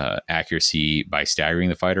accuracy by staggering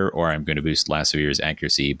the fighter, or I'm going to boost Lasavir's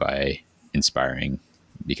accuracy by inspiring,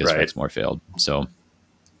 because Right. Vexmore failed. So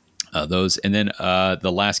those, and then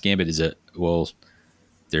the last gambit is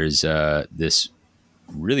there's this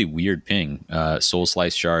really weird ping, Soul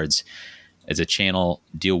Slice Shards. As a channel,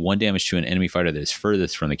 deal 1 damage to an enemy fighter that is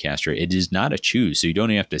furthest from the caster. It is not a choose, so you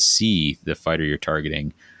don't even have to see the fighter you're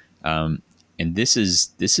targeting. And this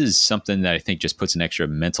is something that I think just puts an extra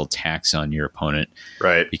mental tax on your opponent,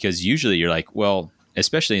 Right. because usually you're like, well,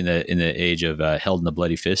 especially in the age of Held in the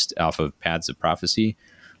Bloody Fist off of Paths of Prophecy,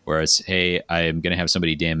 where it's, hey, I'm going to have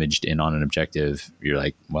somebody damaged and on an objective. You're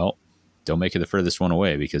like, well, don't make it the furthest one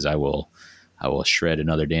away, because I will shred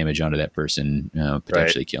another damage onto that person,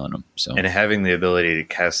 potentially killing them. So, And having the ability to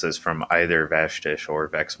cast this from either Vashtish or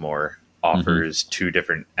Vexmore offers 2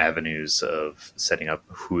 different avenues of setting up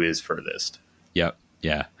who is furthest.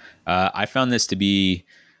 yeah. I found this to be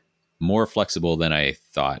more flexible than I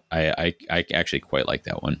thought. I actually quite like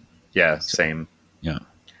that one. Yeah, same. Yeah.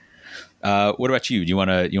 What about you? Do you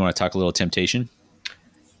want to talk a little temptation?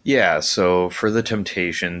 Yeah, so for the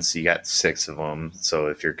temptations, you got 6 of them. So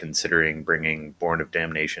if you're considering bringing Born of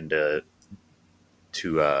Damnation to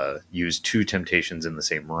use 2 temptations in the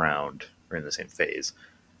same round or in the same phase,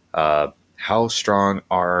 how strong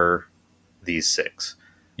are these 6?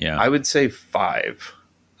 Yeah. I would say 5.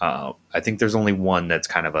 I think there's only one that's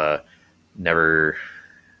kind of a never,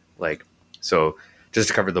 like, so just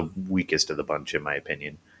to cover the weakest of the bunch, in my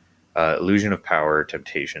opinion. Illusion of Power,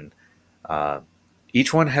 Temptation.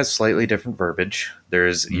 Each one has slightly different verbiage.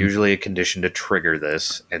 There's usually a condition to trigger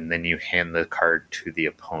this, and then you hand the card to the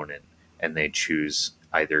opponent, and they choose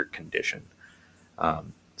either condition.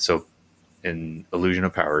 So in Illusion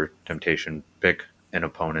of Power, Temptation, pick an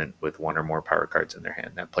opponent with 1 or more power cards in their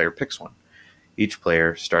hand. That player picks one. Each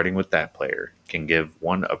player, starting with that player, can give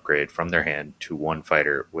 1 upgrade from their hand to 1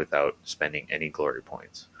 fighter without spending any glory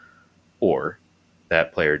points. Or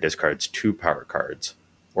that player discards 2 power cards,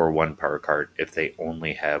 or 1 power card if they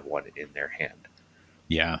only have 1 in their hand.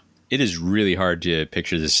 Yeah. It is really hard to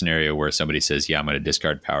picture the scenario where somebody says, yeah, I'm going to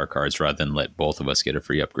discard power cards, rather than let both of us get a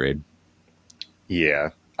free upgrade.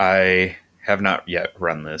 Yeah, I have not yet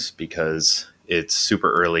run this because it's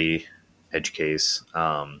super early edge case.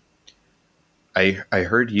 I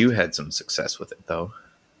heard you had some success with it, though.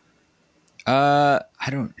 I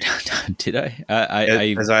don't. Did I?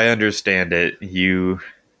 As I understand it, your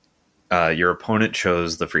opponent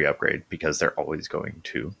chose the free upgrade because they're always going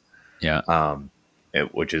to. Yeah.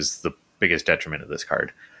 Which is the biggest detriment of this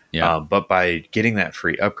card. Yeah. But by getting that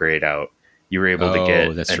free upgrade out, you were able to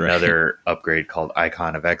get another upgrade called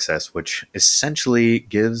Icon of Excess, which essentially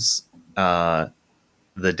gives the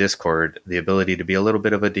Discord the ability to be a little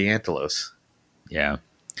bit of a Diantelos. Yeah.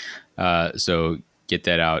 So get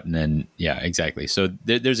that out, and then exactly. So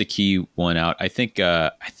there's a key one out. I think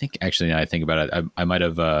actually, now I think about it, I might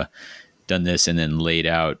have done this and then laid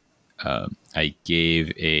out. I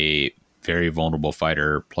gave a very vulnerable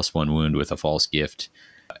fighter +1 wound with a false gift,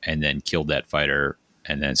 and then killed that fighter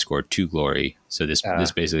and then scored 2 glory. So this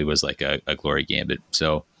basically was like a glory gambit.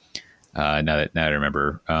 So now that I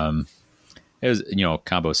remember, it was,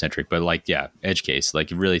 combo centric, but like, yeah, edge case,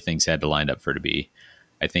 like really things had to line up for it to be,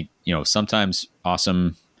 I think, sometimes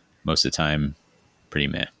awesome, most of the time pretty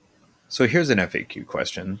meh. So here's an FAQ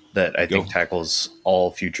question that I think Go. tackles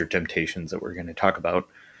all future temptations that we're going to talk about.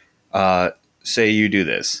 Say you do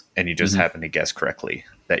this and you just happen to guess correctly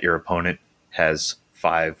that your opponent has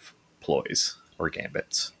 5 ploys or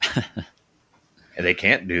gambits. And they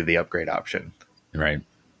can't do the upgrade option. Right.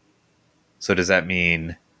 So does that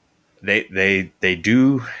mean they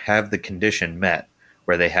do have the condition met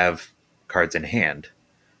where they have cards in hand,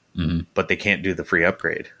 but they can't do the free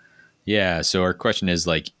upgrade? Yeah. So our question is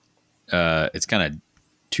like, it's kind of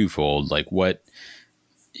twofold. Like, what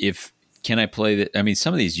if can I play that? I mean,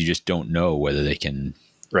 some of these you just don't know whether they can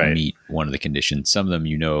meet one of the conditions. Some of them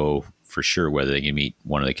you know for sure whether they can meet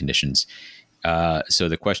one of the conditions. So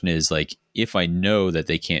the question is like, if I know that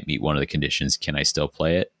they can't meet one of the conditions, can I still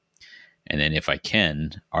play it? And then if I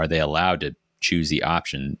can, are they allowed to choose the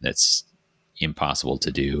option that's impossible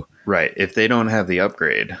to do? Right. If they don't have the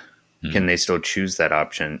upgrade, can they still choose that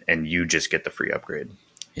option and you just get the free upgrade?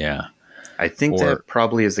 Yeah. I think that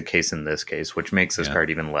probably is the case in this case, which makes this card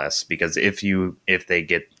even less, because if they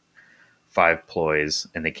get 5 ploys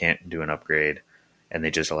and they can't do an upgrade and they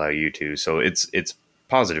just allow you to, so it's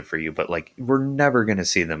positive for you, but like we're never going to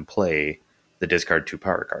see them play the discard 2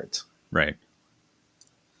 power cards. Right.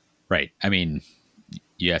 I mean,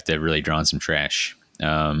 you have to really draw on some trash,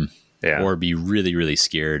 or be really, really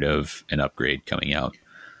scared of an upgrade coming out.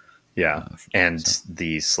 Yeah, and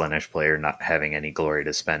the Slaanesh player not having any glory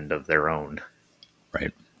to spend of their own.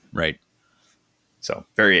 Right. So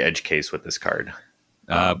very edge case with this card.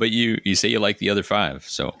 But you say you like the other 5,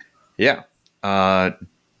 so yeah.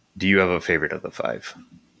 Do you have a favorite of the 5?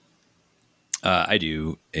 I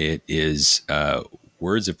do. It is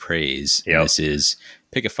Words of Praise. Yep. And this is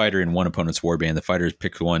pick a fighter in one opponent's warband. The fighters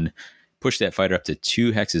pick one. Push that fighter up to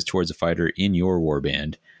 2 hexes towards a fighter in your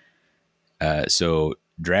warband. So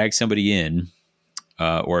drag somebody in,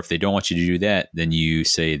 or if they don't want you to do that, then you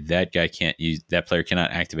say that player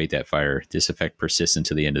cannot activate that fighter. This effect persists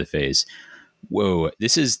until the end of the phase. Whoa,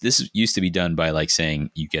 this used to be done by like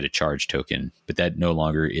saying you get a charge token, but that no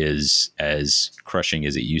longer is as crushing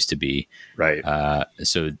as it used to be. Right.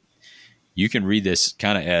 So you can read this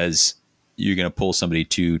kind of as you're going to pull somebody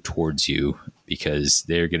towards you because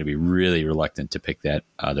they're going to be really reluctant to pick that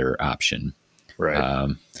other option.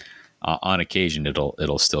 Right. On occasion,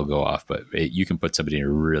 it'll still go off, but you can put somebody in a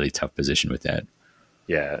really tough position with that.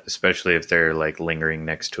 Yeah, especially if they're like lingering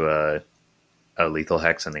next to a lethal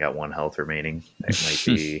hex and they got 1 health remaining. That might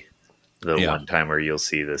be the one time where you'll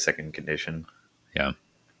see the second condition.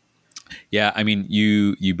 Yeah. I mean,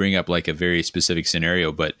 you bring up like a very specific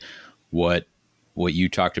scenario, but what you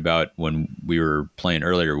talked about when we were playing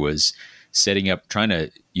earlier was setting up,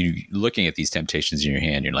 looking at these temptations in your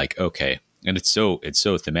hand. You're like, okay. And it's so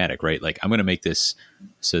thematic, right? Like I'm going to make this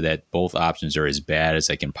so that both options are as bad as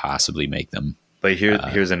I can possibly make them. But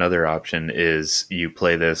here's another option is you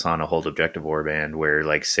play this on a hold objective warband where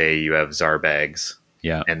like say you have Zarbags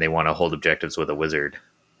and they want to hold objectives with a wizard.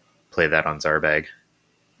 Play that on Zarbag.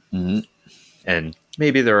 Mm-hmm. And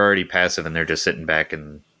maybe they're already passive and they're just sitting back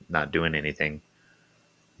and not doing anything.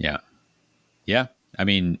 Yeah. I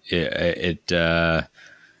mean, it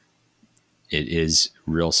is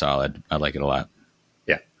real solid. I like it a lot.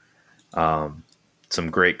 Yeah. Some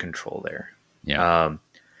great control there. Yeah.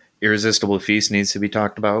 Irresistible Feast needs to be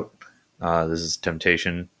talked about. This is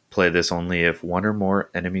Temptation. Play this only if 1 or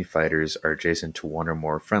more enemy fighters are adjacent to 1 or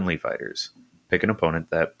more friendly fighters. Pick an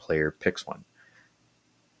opponent, that player picks one.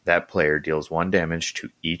 That player deals 1 damage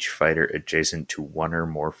to each fighter adjacent to 1 or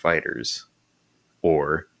more fighters.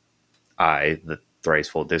 Or I, the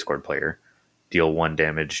Thricefold Discord player, deal 1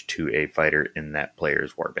 damage to a fighter in that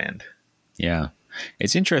player's warband. Yeah.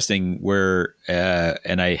 It's interesting where,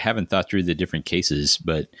 and I haven't thought through the different cases,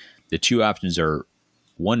 but the 2 options are,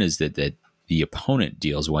 one is that the opponent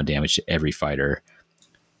deals 1 damage to every fighter,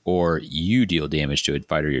 or you deal damage to a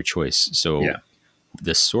fighter of your choice. So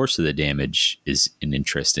the source of the damage is an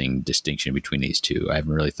interesting distinction between these two. I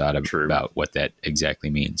haven't really thought about what that exactly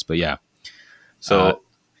means, but yeah. So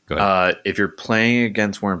go ahead. If you're playing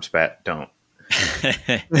against Wormspat, don't.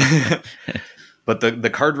 But the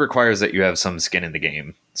card requires that you have some skin in the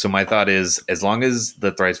game. So my thought is, as long as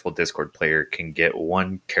the Thricefold Discord player can get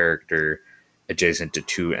 1 character adjacent to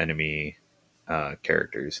 2 enemy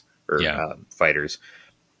characters or fighters,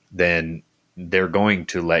 then they're going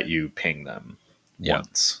to let you ping them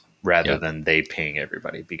once. rather Yep. than they ping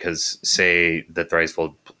everybody. Because say the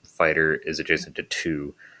Thricefold fighter is adjacent to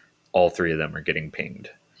 2, all 3 of them are getting pinged.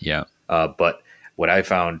 Yeah. But what I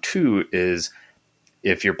found too is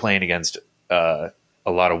if you're playing against a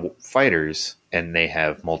lot of fighters and they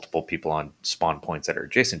have multiple people on spawn points that are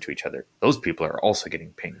adjacent to each other, those people are also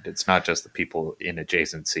getting pinged. It's not just the people in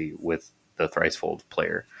adjacency with the Thricefold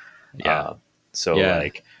player. Yeah. Uh, so Yeah.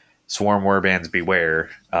 like swarm warbands beware,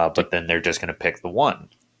 To- but then they're just going to pick the one.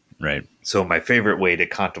 right. So my favorite way to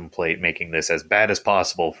contemplate making this as bad as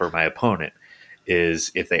possible for my opponent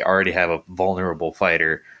is if they already have a vulnerable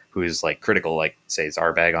fighter who's like critical, like say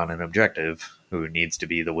Zarbag on an objective, who needs to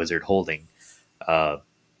be the wizard holding, uh,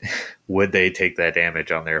 would they take that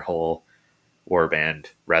damage on their whole warband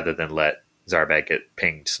rather than let Zarbag get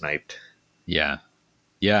pinged, sniped? Yeah.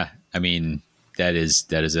 Yeah. I mean, that is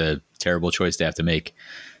a terrible choice to have to make.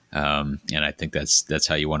 And I think that's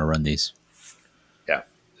how you want to run these. Yeah,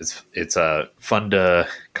 it's fun to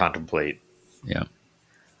contemplate. Yeah.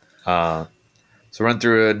 So run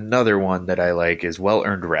through another one that I like is well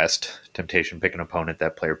earned rest. Temptation, pick an opponent.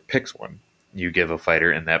 That player picks one. You give a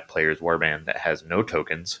fighter in that player's warband that has no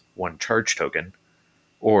tokens 1 charge token,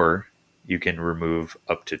 or you can remove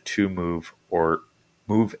up to 2 move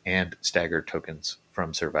and stagger tokens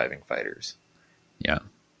from surviving fighters. Yeah.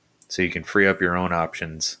 So you can free up your own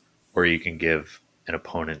options, or you can give an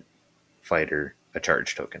opponent fighter a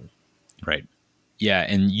charge token. Right. Yeah,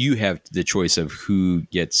 and you have the choice of who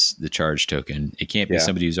gets the charge token. It can't be Yeah.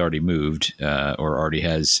 somebody who's already moved or already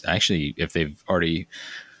has. Actually, if they've already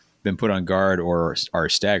been put on guard or are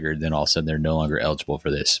staggered, then all of a sudden they're no longer eligible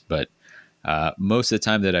for this. But most of the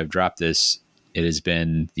time that I've dropped this, it has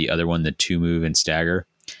been the other one, the 2 move and stagger.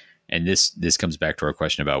 And this comes back to our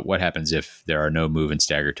question about what happens if there are no move and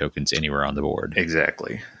stagger tokens anywhere on the board.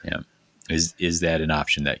 Exactly. Yeah, is that an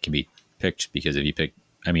option that can be picked? Because if you pick,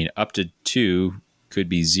 I mean, up to 2 could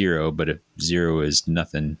be 0, but if 0 is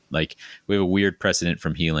nothing, like we have a weird precedent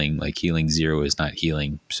from healing, like healing 0 is not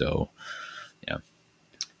healing. So yeah.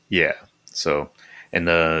 Yeah. So, and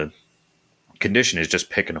the condition is just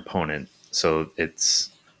pick an opponent. So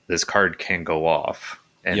it's this card can go off,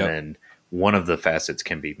 and Yep. then one of the facets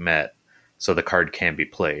can be met. So the card can be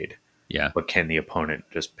played, Yeah. but can the opponent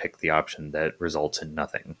just pick the option that results in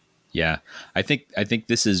nothing? Yeah. I think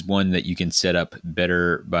this is one that you can set up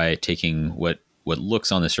better by taking what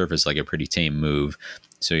looks on the surface like a pretty tame move.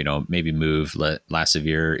 So, maybe move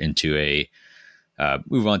Lasavir into a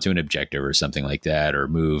move on to an objective or something like that, or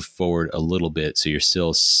move forward a little bit so you're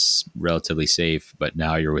still relatively safe, but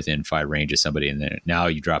now you're within 5 range of somebody, and then now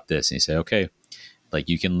you drop this and you say, okay, like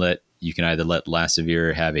you can either let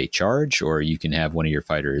Lasavir have a charge, or you can have one of your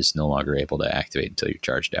fighters no longer able to activate until you're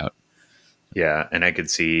charged out. Yeah, and I could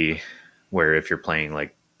see where if you're playing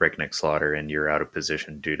like Breakneck Slaughter and you're out of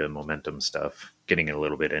position due to momentum stuff, getting a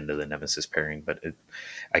little bit into the Nemesis pairing, but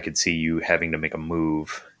I could see you having to make a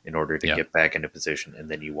move in order to get back into position, and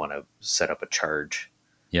then you want to set up a charge.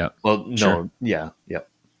 Yeah. Well, no, sure. Yeah.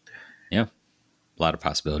 A lot of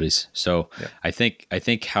possibilities. So Yeah. I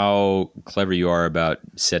think how clever you are about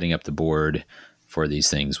setting up the board for these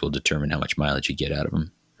things will determine how much mileage you get out of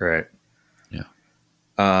them. Right.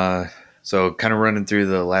 Yeah. So kind of running through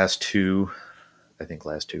the last 2, I think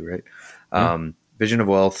last 2, right? Vision of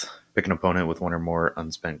Wealth, pick an opponent with 1 or more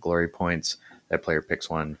unspent glory points. That player picks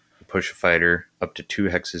one. You push a fighter up to 2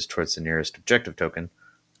 hexes towards the nearest objective token,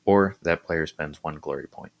 or that player spends 1 glory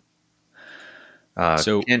point.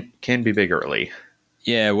 So can be big early.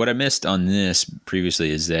 Yeah, what I missed on this previously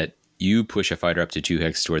is that you push a fighter up to 2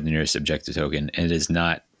 hexes toward the nearest objective token, and it is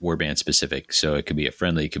not warband specific. So it could be a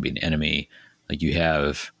friendly, it could be an enemy. Like you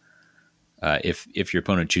have, if your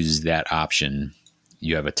opponent chooses that option,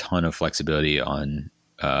 you have a ton of flexibility on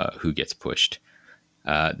who gets pushed.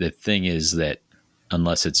 The thing is that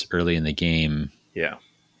unless it's early in the game, Yeah.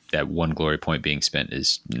 that 1 glory point being spent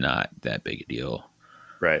is not that big a deal.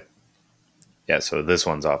 Right. Yeah, so this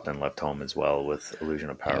one's often left home as well with Illusion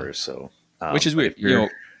of Powers. So, which is weird,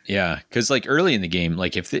 yeah, because like early in the game,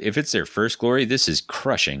 like if it's their first glory, this is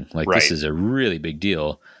crushing. Like Right. this is a really big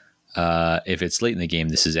deal. If it's late in the game,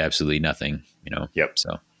 this is absolutely nothing. Yep.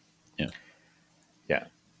 So, Yeah.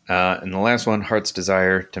 And the last one, Heart's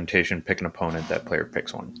Desire, Temptation, pick an opponent. That player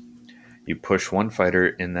picks one. You push 1 fighter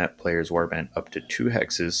in that player's warband up to 2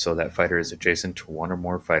 hexes, so that fighter is adjacent to 1 or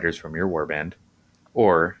more fighters from your warband,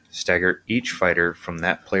 or stagger each fighter from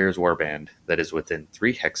that player's warband that is within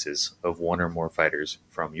 3 hexes of 1 or more fighters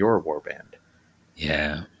from your warband.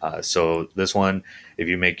 yeah, So this one, if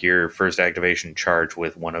you make your first activation charge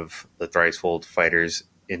with one of the Thricefold fighters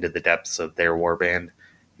into the depths of their warband,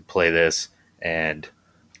 you play this, and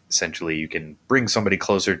essentially you can bring somebody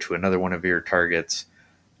closer to another one of your targets,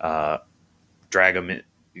 drag them in,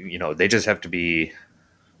 they just have to be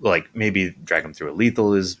like, maybe drag them through a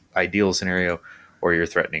lethal is ideal scenario, or you're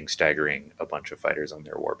threatening staggering a bunch of fighters on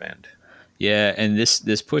their warband. Yeah, and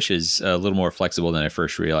this push is a little more flexible than I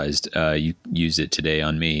first realized. You used it today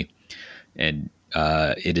on me, and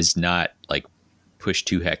it is not like push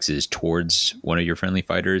 2 hexes towards one of your friendly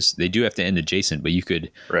fighters. They do have to end adjacent, but you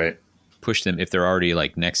could Right. push them if they're already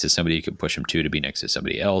like next to somebody. You could push them 2 to be next to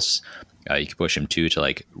somebody else. You could push them 2 to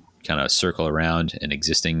like kind of circle around an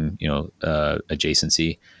existing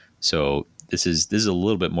adjacency. So this is a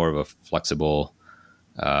little bit more of a flexible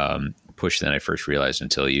push than I first realized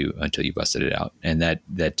until you busted it out. And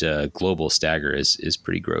that global stagger is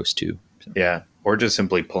pretty gross too. So. Yeah, or just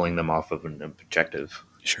simply pulling them off of an objective.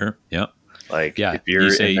 Sure. Yeah. Like, if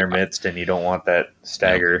you're in their midst and you don't want that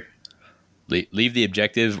stagger, leave the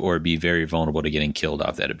objective or be very vulnerable to getting killed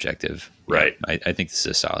off that objective. Right. Yeah, I think this is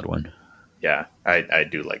a solid one. Yeah, I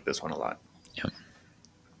do like this one a lot. Yeah.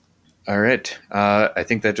 All right. I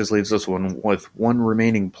think that just leaves us with one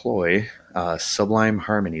remaining ploy, Sublime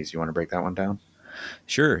Harmonies. You want to break that one down?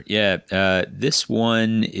 Sure. Yeah. This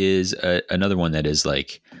one is another one that is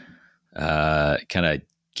like kind of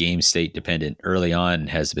game state dependent. Early on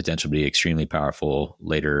has the potential to be extremely powerful,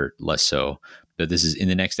 later less so. But this is in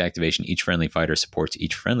the next activation, each friendly fighter supports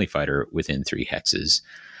each friendly fighter within 3 hexes.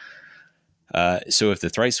 So if the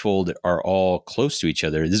Thricefold are all close to each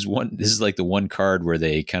other, this is like the one card where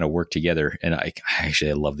they kind of work together. And I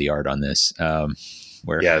love the art on this. Their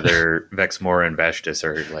Vexmore and Vastus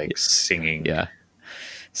are like singing. Yeah.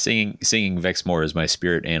 Singing Vexmore is my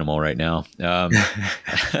spirit animal right now.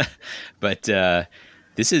 But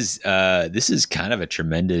this is kind of a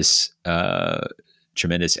tremendous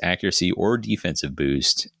accuracy or defensive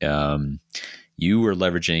boost. You were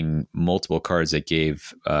leveraging multiple cards that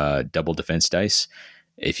gave double defense dice.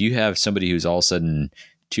 If you have somebody who's all of a sudden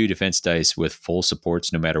 2 defense dice with full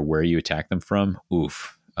supports, no matter where you attack them from,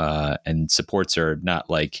 oof. And supports are not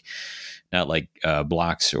like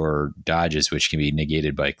blocks or dodges, which can be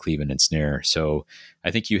negated by cleave and ensnare. So I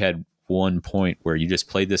think you had one point where you just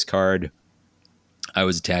played this card. I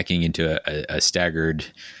was attacking into a staggered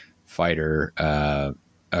fighter, a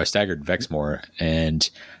staggered Vexmore, and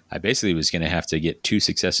I basically was going to have to get 2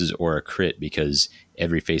 successes or a crit because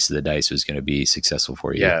every face of the dice was going to be successful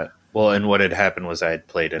for you. Yeah. Well, and what had happened was I had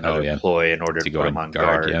played another ploy in order to put him on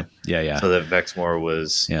guard. Yeah. So that Vexmore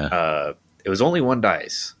was, it was only 1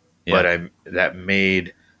 dice, but that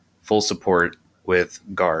made full support with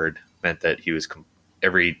guard meant that he was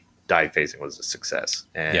every die facing was a success.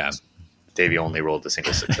 And Davey only rolled a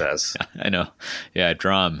single success. I know. Yeah.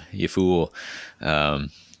 Drum, you fool.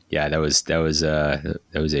 That was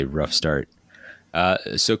a rough start.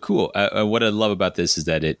 So cool. What I love about this is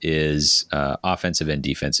that it is offensive and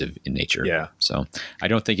defensive in nature. Yeah. So I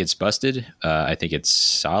don't think it's busted. I think it's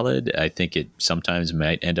solid. I think it sometimes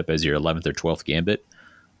might end up as your 11th or 12th gambit.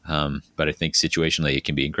 But I think situationally it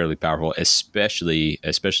can be incredibly powerful, especially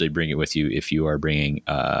bring it with you if you are bringing,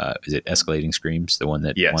 is it Escalating Screams, the one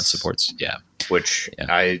that wants supports? Yeah. Which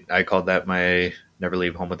I called that my Never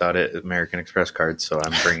Leave Home Without It American Express card. So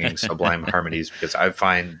I'm bringing Sublime Harmonies because I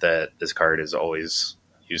find that this card is always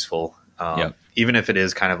useful. Even if it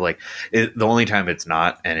is kind of like the only time it's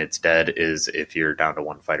not and it's dead is if you're down to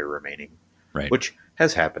 1 fighter remaining, right? Which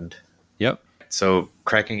has happened. Yep. So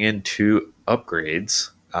cracking into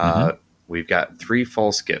upgrades, we've got 3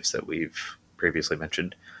 false gifts that we've previously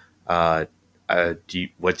mentioned.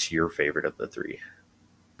 What's your favorite of the 3?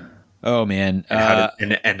 Oh man.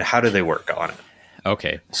 And how do they work on it?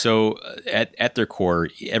 Okay. So at their core,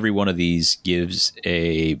 every one of these gives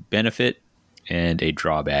a benefit and a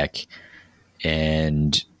drawback,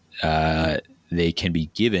 and they can be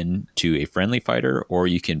given to a friendly fighter, or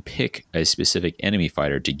you can pick a specific enemy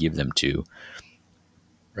fighter to give them to.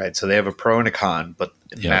 Right. So they have a pro and a con, but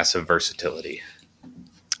massive versatility.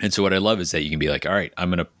 And so what I love is that you can be like, all right, I'm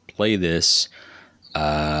going to play this.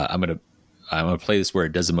 I'm going to play this where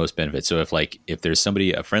it does the most benefit. So if there's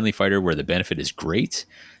a friendly fighter where the benefit is great,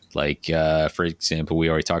 like for example, we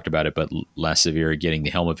already talked about it, but Last Severe getting the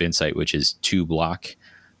Helm of Insight, which is 2 block,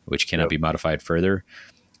 which cannot be modified further.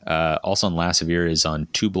 Also on Last Severe is on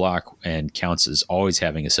 2 block and counts as always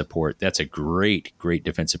having a support. That's a great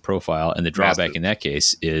defensive profile. And the drawback in that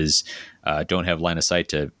case is don't have line of sight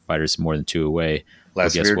to fighters more than 2 away.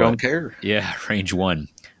 Last Severe don't care. Yeah, range 1.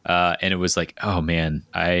 And it was like, oh man,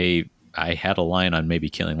 I had a line on maybe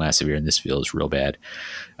killing Last Severe, and this feels real bad.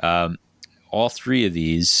 All three of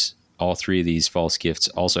these false gifts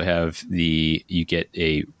also have you get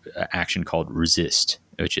a action called Resist,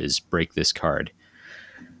 which is break this card.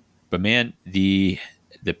 But man, the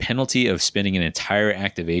penalty of spending an entire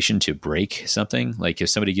activation to break something, like if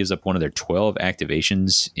somebody gives up one of their 12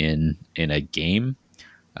 activations in a game,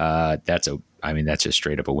 that's just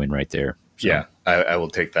straight up a win right there. So, Yeah, I will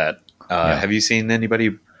take that. Yeah. Have you seen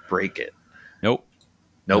anybody break it? Nope.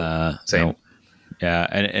 Same. Nope. Yeah,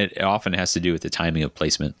 and it often has to do with the timing of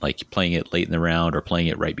placement, like playing it late in the round or playing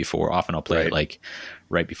it right before. Often I'll play it like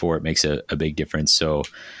right before. It makes a big difference. So,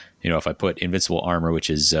 if I put invincible armor,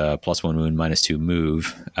 which is +1 wound, -2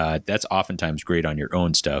 move, that's oftentimes great on your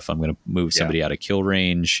own stuff. I'm going to move somebody out of kill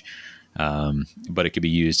range, but it could be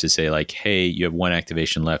used to say like, hey, you have one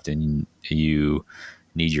activation left and you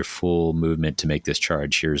need your full movement to make this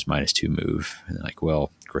charge. Here's -2 move. And like,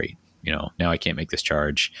 well, great. Now I can't make this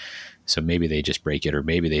charge. So maybe they just break it or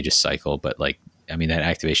maybe they just cycle. But that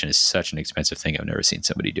activation is such an expensive thing. I've never seen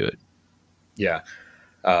somebody do it. Yeah.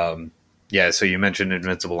 So you mentioned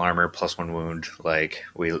invincible armor, +1 wound. Like,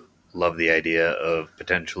 we love the idea of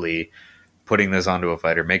potentially putting this onto a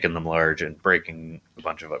fighter, making them large, and breaking a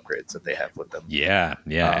bunch of upgrades that they have with them. Yeah,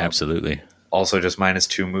 absolutely. Also, just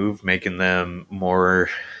 -2 move, making them more,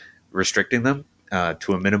 restricting them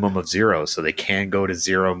to a minimum of 0, so they can go to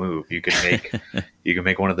 0 move. You can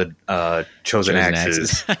make one of the chosen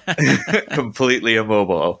axes completely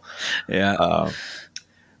immobile. Yeah,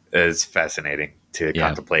 it's fascinating to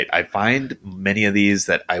contemplate. I find many of these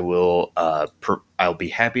that I will I'll be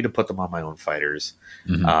happy to put them on my own fighters,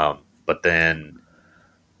 but then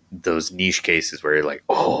those niche cases where you're like,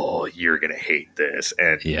 oh, you're gonna hate this,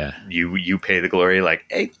 and you pay the glory, like,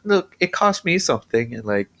 hey, look, it cost me something, and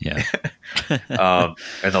like, and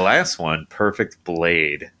the last one, Perfect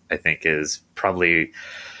Blade, I think is probably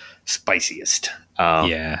spiciest.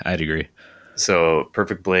 I'd agree. So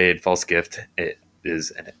Perfect Blade, False Gift, it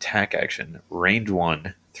is an attack action, range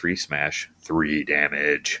 1, 3 smash, 3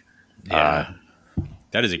 damage.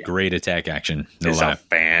 That is a great attack action. It's a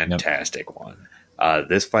fantastic one.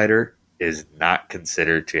 This fighter is not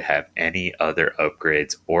considered to have any other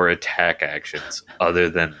upgrades or attack actions other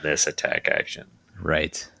than this attack action.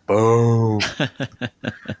 Right. Boom.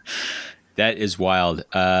 That is wild.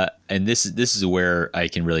 And this is where I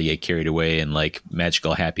can really get carried away in like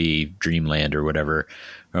magical happy dreamland or whatever,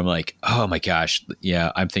 where I'm like, oh my gosh,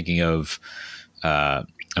 yeah, I'm thinking of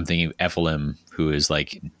Ephilim, who is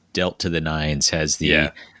like dealt to the nines, has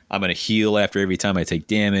the I'm going to heal after every time I take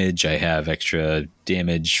damage. I have extra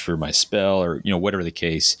damage for my spell, or whatever the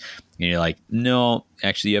case. And you're like, no,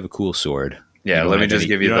 actually, you have a cool sword. Yeah, let me just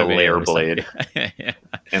give you the layer blade.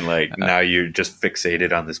 And like now you're just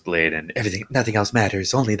fixated on this blade, and nothing else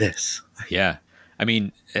matters, only this. Yeah. I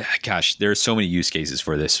mean, gosh, there are so many use cases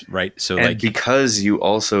for this, right? So, and because you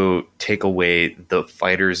also take away the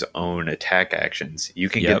fighter's own attack actions, you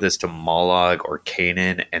can give this to Mollog or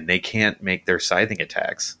Kanan, and they can't make their scything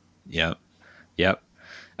attacks. Yep.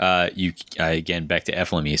 Again, back to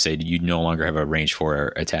Ephilim, you say you no longer have a range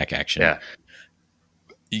 4 attack action. Yeah.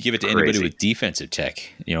 You give it to anybody with defensive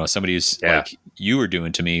tech, somebody who's like you were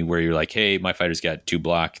doing to me, where you're like, hey, my fighter's got 2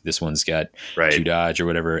 block, this one's got 2 dodge or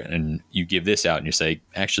whatever. And you give this out and you say,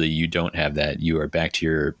 actually, you don't have that. You are back to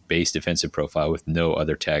your base defensive profile with no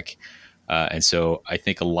other tech. And so I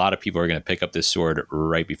think a lot of people are going to pick up this sword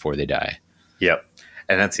right before they die. Yep.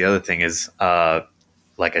 And that's the other thing is,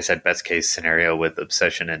 like I said, best case scenario with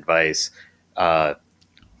Obsession and Vice,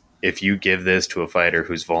 if you give this to a fighter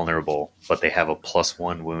who's vulnerable, but they have a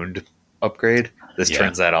 +1 wound upgrade, this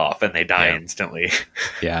turns that off and they die instantly.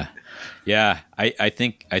 I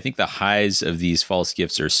think the highs of these false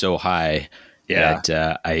gifts are so high that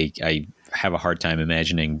I have a hard time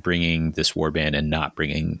imagining bringing this warband and not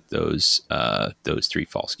bringing those 3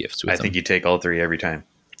 false gifts with them. I think you take all 3 every time.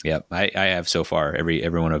 Yep, I have so far every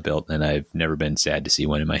one I've built, and I've never been sad to see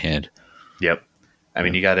one in my hand. Yep, I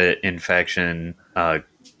mean you got an Infection,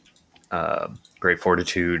 Great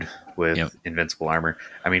Fortitude with invincible armor.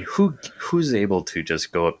 I mean, who's able to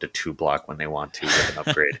just go up to 2 block when they want to with an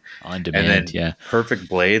upgrade on demand? And then Perfect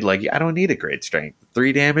Blade, like I don't need a great strength.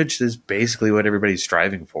 3 damage is basically what everybody's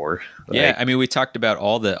striving for. Like, I mean, we talked about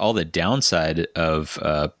all the downside of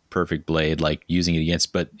Perfect Blade, like using it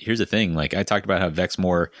against. But here's the thing: like I talked about how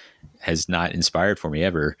Vexmore has not inspired for me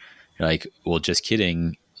ever. You're like, well, just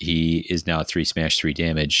kidding. He is now 3 smash, 3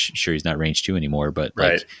 damage. Sure, he's not range 2 anymore, but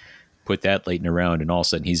like. Put that late in a round, and all of a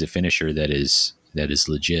sudden he's a finisher that is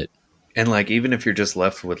legit. And like even if you're just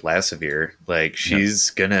left with Lassavir, like she's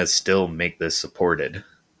gonna still make this supported.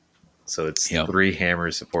 So it's 3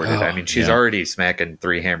 hammers supported. I mean, she's already smacking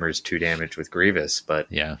 3 hammers, 2 damage with Grievous, but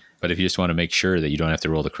But if you just want to make sure that you don't have to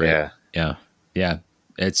roll the crit,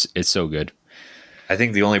 it's so good. I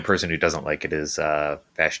think the only person who doesn't like it is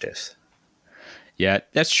Vashtis. Yeah,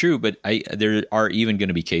 that's true. But there are even going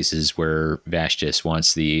to be cases where Vashtis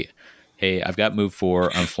wants hey, I've got move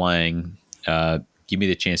 4, I'm flying. Give me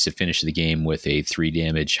the chance to finish the game with a 3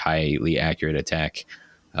 damage, highly accurate attack.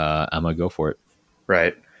 I'm gonna go for it.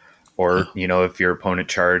 Right. Or, if your opponent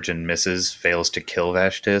charge and misses, fails to kill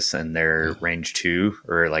Vashtis and they're range 2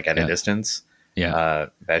 or like at a distance,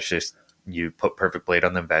 Vashtis, you put Perfect Blade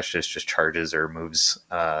on them, Vashtis just charges or moves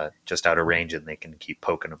just out of range, and they can keep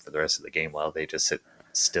poking them for the rest of the game while they just sit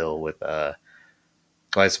still with... well,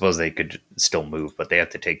 I suppose they could still move, but they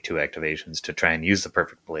have to take 2 activations to try and use the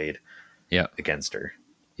Perfect Blade against her.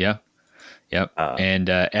 Yeah. Yep. And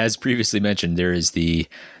as previously mentioned, there is the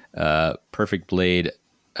Perfect Blade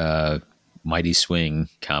Mighty Swing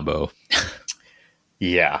combo.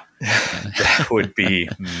 Yeah. That would be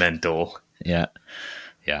mental. Yeah.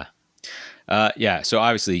 So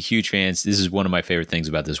obviously, huge fans. This is one of my favorite things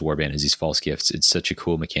about this warband is these false gifts. It's such a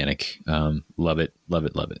cool mechanic. Love it.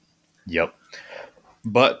 Yep.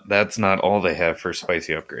 But that's not all they have for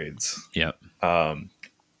spicy upgrades. Yep.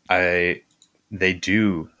 They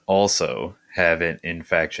do also have an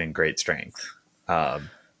in-faction great strength.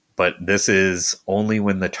 But this is only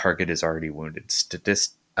when the target is already wounded.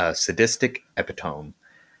 Sadistic epitome.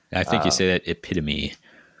 I think you say that epitome.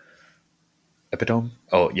 Epitome?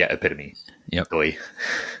 Oh, yeah, epitome. Yep.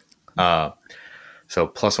 So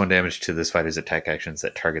 +1 damage to this fighter's attack actions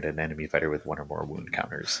that target an enemy fighter with 1 or more wound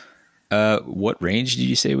counters. What range did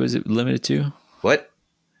you say was it limited to? What?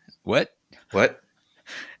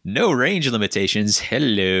 No range limitations.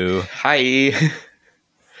 Hello. Hi.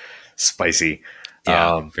 Spicy.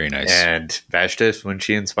 Yeah, very nice. And Vashtis, when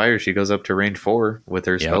she inspires, she goes up to range 4 with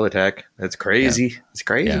her spell attack. That's crazy. Yeah. It's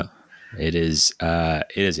crazy. Yeah. It is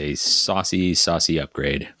a saucy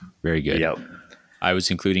upgrade. Very good. Yep. I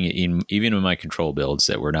was including it even in my control builds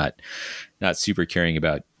that were not super caring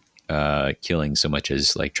about killing so much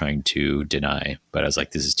as like trying to deny. But I was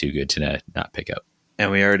like, this is too good to not pick up.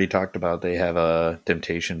 And we already talked about they have a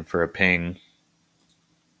temptation for a ping.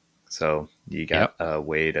 So you got a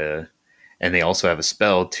way to... And they also have a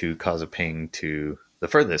spell to cause a ping to the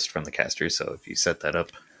furthest from the caster. So if you set that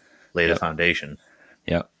up, lay the foundation.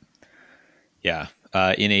 Yep. Yeah.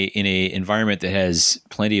 In a environment that has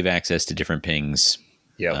plenty of access to different pings,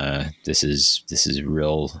 this is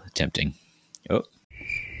real tempting. Oh.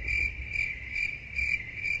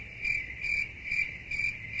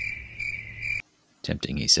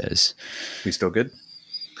 Tempting, he says. We still good?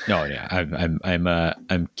 No, yeah.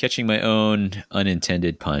 I'm catching my own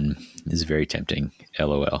unintended pun. This is very tempting.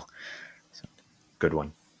 LOL. Good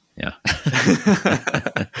one. Yeah.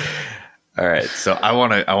 All right. So I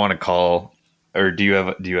want to call, or do you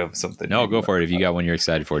have something? No, go for it. If you got one you're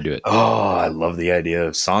excited for, do it. Oh, I love the idea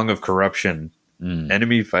of Song of Corruption.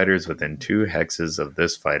 Enemy fighters within 2 hexes of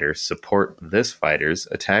this fighter support this fighter's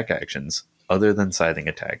attack actions other than scything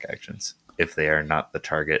attack actions if they are not the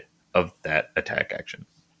target of that attack action.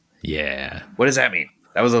 Yeah. What does that mean?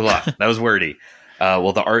 That was a lot. That was wordy.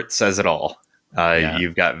 Well, the art says it all.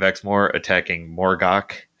 You've got Vexmore attacking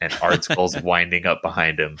Morgok and Art Skull's winding up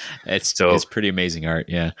behind him. It's pretty amazing art,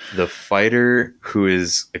 yeah. The fighter who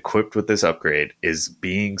is equipped with this upgrade is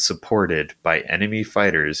being supported by enemy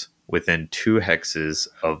fighters within 2 hexes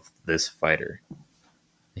of this fighter.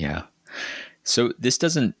 Yeah. So this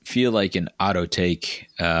doesn't feel like an auto take,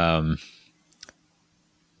 but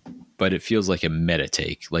it feels like a meta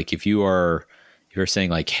take. Like if you're saying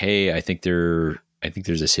like, hey, I think there's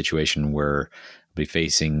a situation where I'll be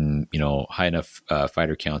facing, high enough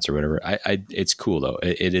fighter counts or whatever. It's cool though.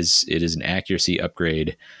 It is an accuracy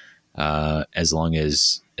upgrade as long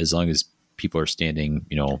as people are standing,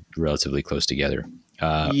 relatively close together.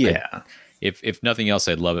 If nothing else,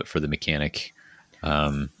 I'd love it for the mechanic,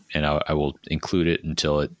 and I will include it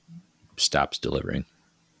until it stops delivering.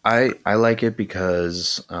 I like it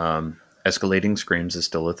because escalating screams is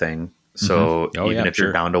still a thing. So even if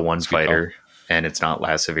you're down to 1 fighter and it's not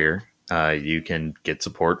last severe, you can get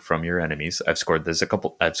support from your enemies. I've scored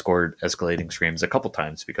escalating screams a couple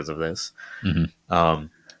times because of this.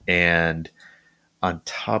 And on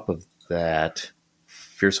top of that,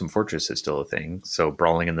 Fearsome Fortress is still a thing. So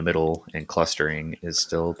brawling in the middle and clustering is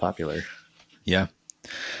still popular. Yeah.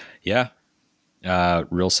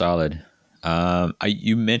 Real solid.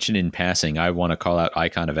 You mentioned in passing, I want to call out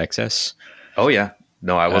Icon of Excess. Oh yeah.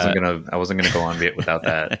 No, I wasn't gonna go on without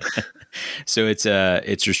that. So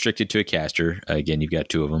it's restricted to a caster. Again, you've got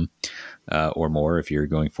 2 of them or more if you're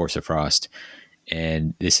going Force of Frost.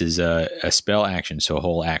 And this is a spell action, so a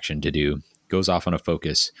whole action to do. Goes off on a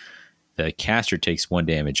focus. The caster takes 1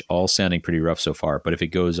 damage, all sounding pretty rough so far. But if it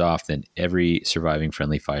goes off, then every surviving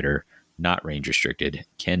friendly fighter not range restricted,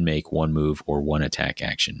 can make one move or one attack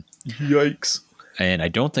action. Yikes. And I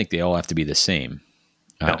don't think they all have to be the same.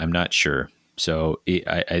 No, I'm not sure. So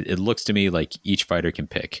it looks to me like each fighter can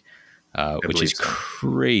pick, which is so.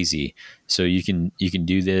 crazy. So you can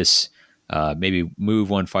do this, maybe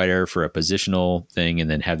move one fighter for a positional thing,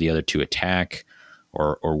 and then have the other two attack,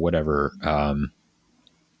 or whatever.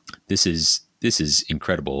 This is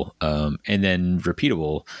incredible, and then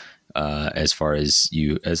repeatable. As far as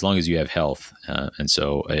as long as you have health, and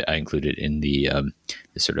so I include it in the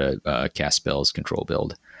sort of cast spells control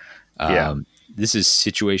build. Yeah. This is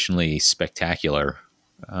situationally spectacular.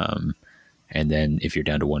 And then if you're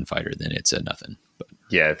down to one fighter, then it's a nothing. But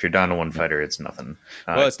Yeah, if you're down to one fighter, it's nothing.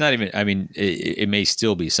 well, it's not even. I mean, it may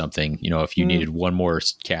still be something. If you needed one more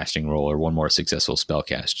casting roll or one more successful spell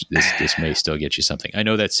cast, this may still get you something. I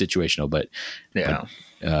know that's situational, but yeah,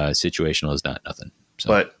 situational is not nothing. So.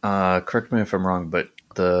 But correct me if I'm wrong, but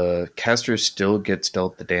the caster still gets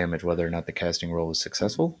dealt the damage whether or not the casting roll is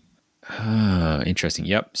successful. Interesting.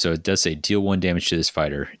 Yep. So it does say deal 1 damage to this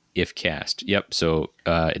fighter if cast. Yep. So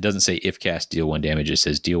it doesn't say if cast deal 1 damage. It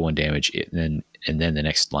says deal 1 damage, and then the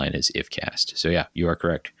next line is if cast. So yeah, you are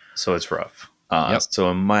correct. So it's rough. Yep. So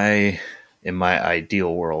in my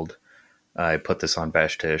ideal world, I put this on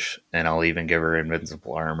Vashtish, and I'll even give her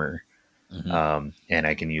invincible armor, and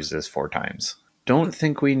I can use this 4 times. Don't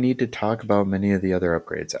think we need to talk about many of the other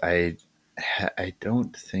upgrades. I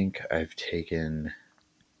don't think I've taken.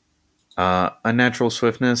 Unnatural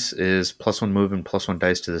swiftness is +1 move and +1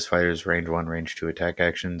 dice to this fighter's range 1, range 2 attack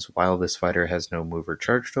actions while this fighter has no move or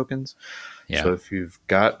charge tokens. Yeah. So if you've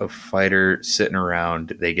got a fighter sitting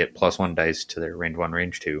around, they get +1 dice to their range 1,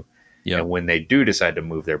 range 2. Yep. And when they do decide to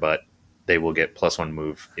move their butt, they will get +1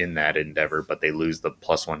 move in that endeavor, but they lose the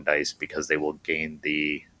 +1 dice because they will gain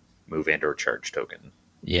the move and or charge token.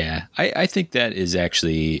 Yeah, I think that is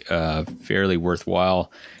actually fairly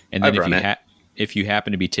worthwhile. And then if you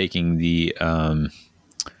happen to be taking the, well,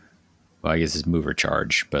 I guess it's move or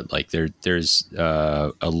charge, but like there's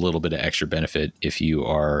a little bit of extra benefit if you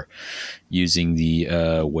are using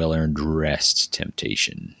the well-earned rest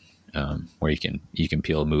temptation, where you can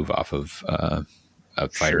peel a move off of a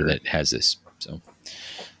fighter that has this. So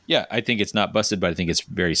yeah, I think it's not busted, but I think it's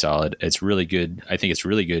very solid. It's really good. I think it's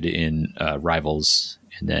really good in Rivals,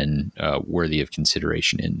 and then worthy of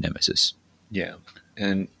consideration in Nemesis. Yeah,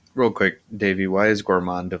 and real quick, Davey, why is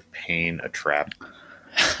Gourmand of Pain a trap?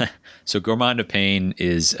 So Gourmand of Pain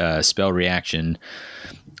is a spell reaction.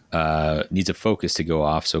 Needs a focus to go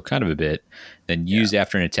off, so kind of a bit. Then use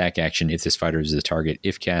after an attack action if this fighter is the target.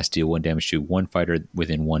 If cast, deal 1 damage to one fighter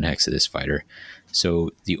within 1 hex of this fighter.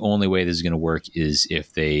 So the only way this is going to work is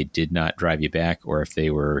if they did not drive you back, or if they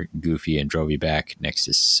were goofy and drove you back next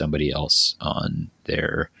to somebody else on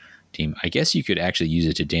their team. I guess you could actually use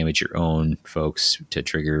it to damage your own folks to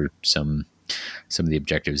trigger some of the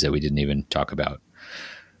objectives that we didn't even talk about.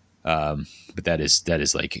 But that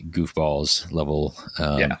is like goofballs level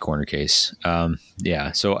corner case.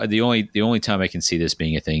 So the only time I can see this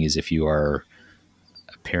being a thing is if you are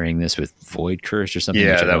pairing this with Void Curse or something.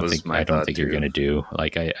 Yeah, which I don't think you're going to do.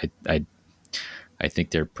 Like I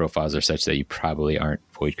think their profiles are such that you probably aren't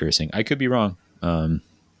Void Cursing. I could be wrong.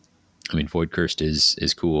 I mean, Void Cursed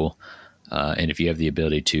is cool. And if you have the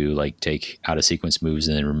ability to like take out of sequence moves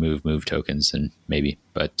and then remove move tokens, then maybe.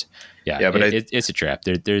 But it's a trap.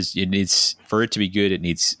 It needs, for it to be good, it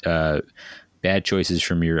needs bad choices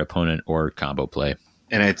from your opponent or combo play.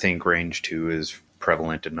 And I think range 2 is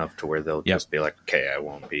prevalent enough to where they'll just be like, okay, I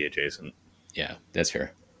won't be adjacent. Yeah, that's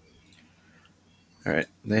fair. All right.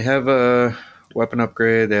 They have a weapon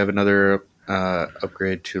upgrade. They have another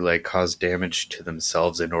upgrade to like cause damage to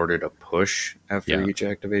themselves in order to push after each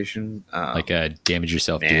activation. Like damage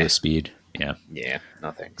yourself due to speed. Yeah. Yeah.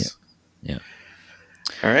 No thanks. Yeah.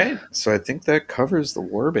 All right. So I think that covers the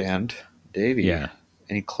warband. Davey,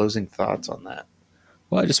 any closing thoughts on that?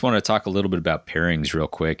 Well, I just want to talk a little bit about pairings real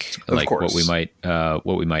quick, what we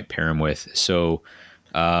might pair them with. So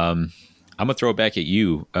I'm gonna throw it back at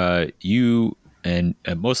you. And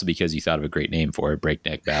mostly because you thought of a great name for it,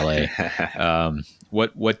 Breakneck Ballet.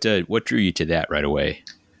 What drew you to that right away?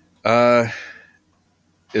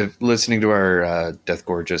 If listening to our Death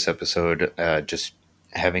Gorgeous episode, just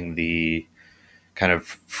having the kind of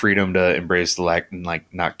freedom to embrace the lack,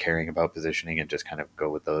 like not caring about positioning and just kind of go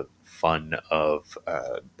with the fun of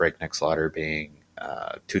Breakneck Slaughter being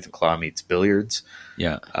Tooth and Claw meets billiards.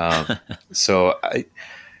 Yeah. So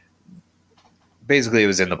basically it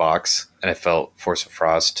was in the box, and I felt Force of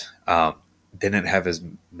Frost didn't have as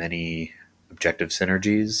many objective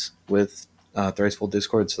synergies with Thricefold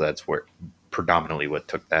Discord, so that's where predominantly what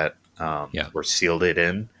took that or sealed it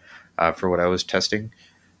in. for what I was testing.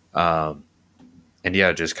 Um, and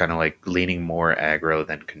yeah, just kind of like leaning more aggro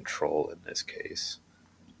than control in this case.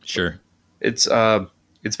 Sure. It's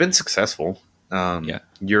it's been successful. Yeah.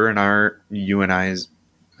 You and I's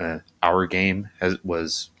our game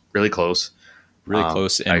was really close. Really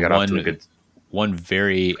close, I and got off to a good one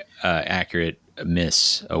very accurate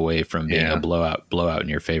miss away from being a blowout in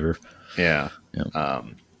your favor. yeah. Yeah.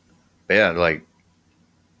 But yeah, like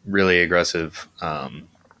really aggressive,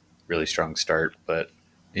 really strong start. But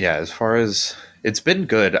yeah, as far as it's been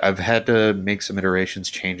good, I've had to make some iterations,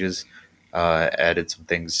 changes, added some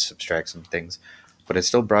things, subtract some things, but it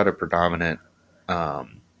still brought a predominant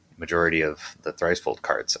majority of the Thricefold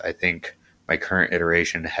cards. I think my current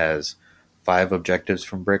iteration has 5 objectives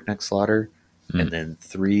from Breakneck Slaughter, and then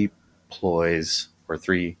 3 ploys or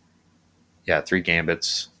 3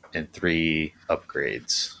 gambits and 3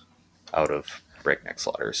 upgrades out of Breakneck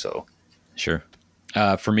Slaughter. So Sure.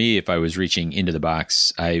 For me, if I was reaching into the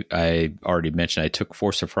box, I already mentioned I took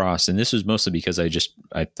Force of Frost, and this was mostly because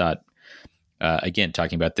I thought, again,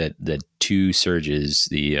 talking about the 2 surges,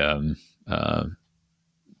 the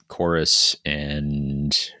chorus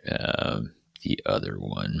and the other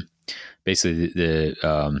one, basically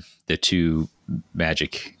the 2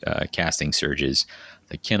 magic casting surges.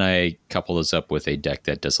 Like, can I couple those up with a deck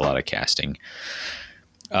that does a lot of casting?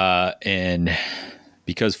 And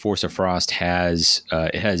because Force of Frost has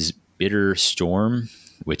it has Bitter Storm,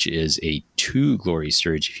 which is a 2 glory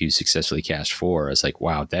surge if you successfully cast 4. I was like,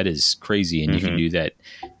 wow, that is crazy, and you can do that.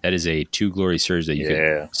 That is a 2 glory surge that you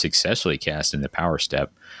can successfully cast in the power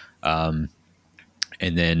step. And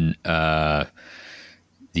then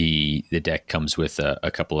the deck comes with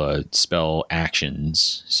a couple of spell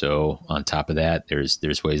actions. So on top of that,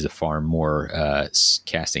 there's ways to farm more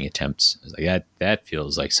casting attempts. I was like, that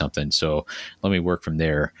feels like something. So let me work from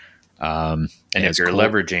there. And if you're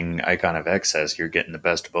leveraging Icon of Excess, you're getting the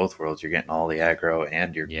best of both worlds. You're getting all the aggro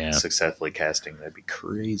and you're successfully casting. That'd be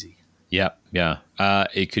crazy. Yeah.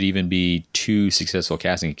 It could even be 2 successful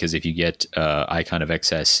casting, because if you get Icon of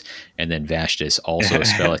Excess and then Vashtis also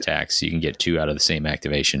spell attacks, you can get 2 out of the same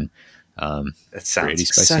activation. That sounds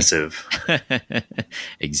excessive.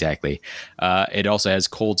 Exactly. It also has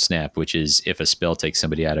Cold Snap, which is if a spell takes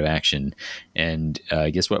somebody out of action. And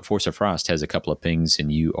guess what? Force of Frost has a couple of pings,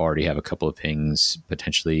 and you already have a couple of pings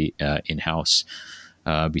potentially in-house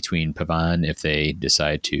between Pavan if they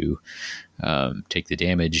decide to take the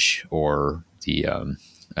damage, or the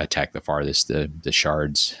attack the farthest, the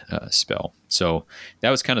shards spell. So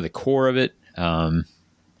that was kind of the core of it.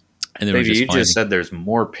 And then maybe you just said there's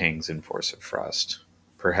more pings in Force of Frost.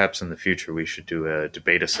 Perhaps in the future we should do a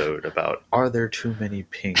debate-isode about, are there too many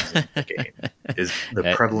pings in the game? Is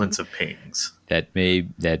the prevalence of pings? That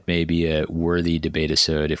may be a worthy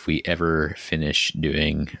debate-isode if we ever finish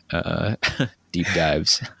doing deep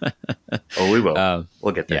dives. Oh, we will.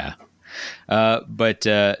 We'll get there. Yeah. But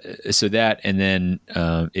so that, and then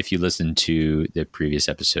if you listen to the previous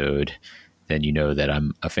episode, then you know that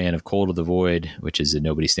I'm a fan of Cold of the Void, which is a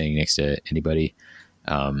nobody standing next to anybody.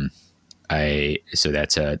 So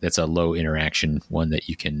that's a low interaction one that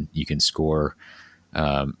you can score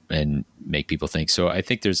and make people think. So I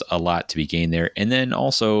think there's a lot to be gained there. And then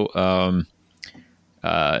also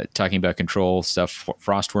talking about control stuff,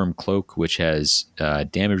 Frostworm Cloak, which has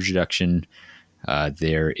damage reduction.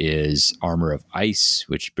 There is Armor of Ice,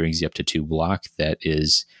 which brings you up to 2 block. That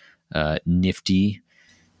is nifty.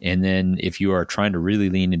 And then if you are trying to really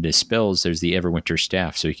lean into spells, there's the Everwinter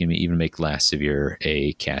Staff. So you can even make Last Severe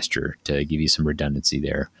a caster to give you some redundancy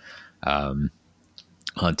there. On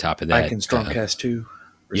top of that, I can Stormcast too.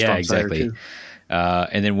 Yeah, exactly.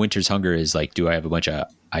 And then Winter's Hunger is like, do I have a bunch of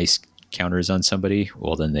ice counters on somebody?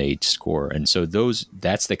 Well, then they score. And so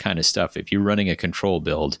that's the kind of stuff. If you're running a control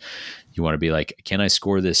build, you want to be like, can I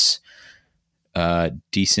score this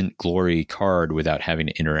decent glory card without having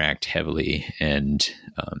to interact heavily? And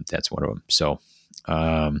that's one of them. So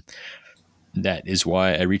that is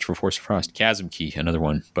why I reach for Force of Frost. Chasm Key, another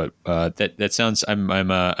one. But that sounds,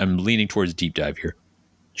 I'm leaning towards deep dive here.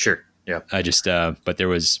 Sure. Yeah. I just but there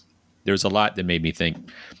was a lot that made me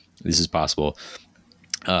think this is possible.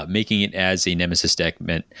 Making it as a Nemesis deck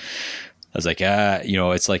meant, I was like,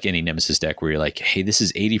 it's like any Nemesis deck where you're like, hey, this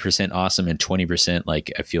is 80% awesome and 20% like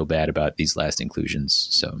I feel bad about these last inclusions.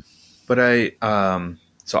 So, but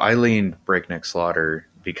I leaned Breakneck Slaughter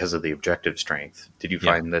because of the objective strength. Did you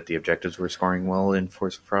find that the objectives were scoring well in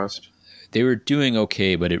Force of Frost? They were doing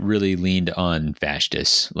okay, but it really leaned on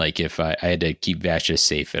Vashtis. Like if I had to keep Vashtis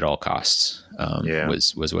safe at all costs,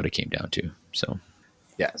 was what it came down to. So,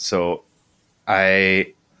 yeah. So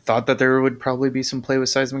I thought that there would probably be some play with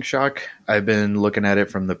Seismic Shock. I've been looking at it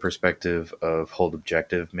from the perspective of hold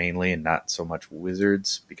objective mainly, and not so much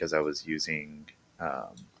wizards, because I was using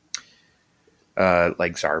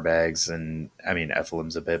like Zarbags and I mean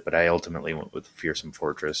Ethelims a bit, but I ultimately went with Fearsome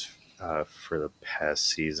Fortress for the past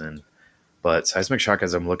season. But Seismic Shock,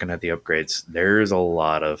 as I'm looking at the upgrades, there's a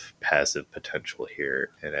lot of passive potential here,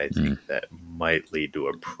 and I think that might lead to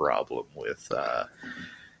a problem with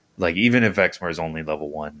like, even if Exmoor is only level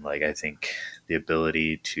 1, like I think the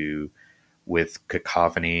ability to, with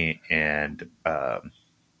Cacophony and oh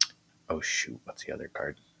shoot, what's the other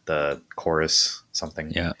card? The Chorus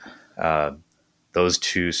something. Yeah. Uh, those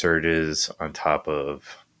two surges on top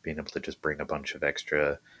of being able to just bring a bunch of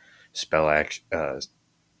extra spells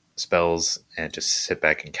and just sit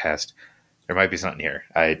back and cast. There might be something here.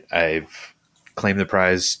 I've claimed the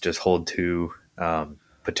prize. Just hold 2.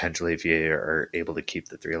 Potentially, if you are able to keep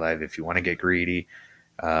the 3 alive, if you want to get greedy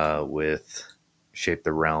with Shape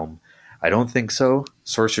the Realm. I don't think so.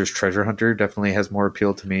 Sorcerer's Treasure Hunter definitely has more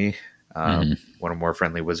appeal to me. One or more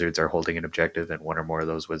friendly wizards are holding an objective, and one or more of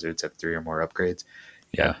those wizards have 3 or more upgrades.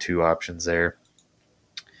 You have 2 options there.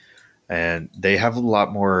 And they have a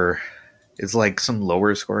lot more. It's like some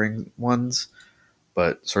lower scoring ones,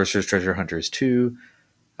 but Sorcerer's Treasure Hunter is 2.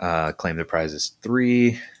 Claim the Prize is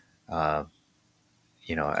 3.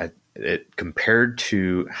 It compared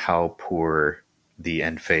to how poor the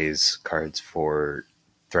end phase cards for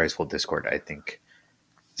Thricefold Discord, I think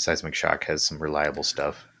Seismic Shock has some reliable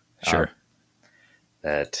stuff. Sure.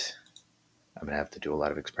 That I'm gonna have to do a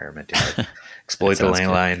lot of experimenting with. Exploit the lane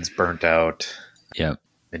lines, Burnt Out. Yeah.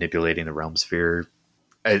 Manipulating the Realm Sphere.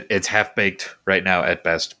 It's half baked right now at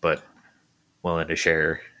best, but willing to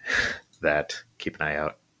share that. Keep an eye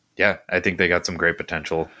out. Yeah, I think they got some great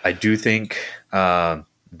potential. I do think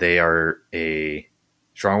they are a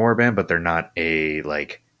strong warband, but they're not a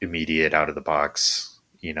like immediate out of the box.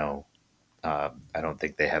 I don't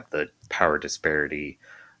think they have the power disparity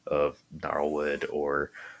of Gnarlwood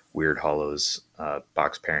or Weird Hollow's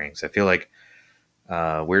box pairings. I feel like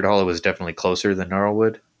Weird Hollow is definitely closer than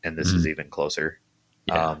Gnarlwood, and this is even closer.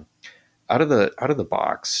 Yeah. Out of the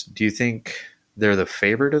box, do you think they're the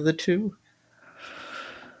favorite of the two?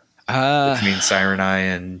 Between Siren Eye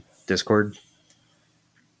and Discord?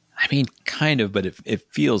 I mean, kind of, but it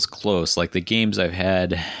feels close. Like the games I've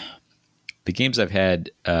had,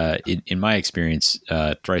 in my experience,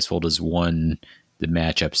 Thricefold has won the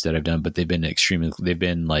matchups that I've done, but they've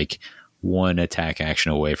been like one attack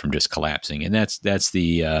action away from just collapsing. And that's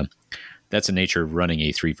the nature of running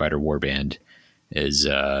a 3-fighter warband is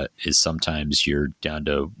sometimes you're down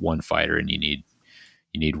to 1 fighter and you need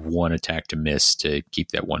 1 attack to miss to keep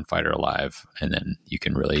that 1 fighter alive. And then you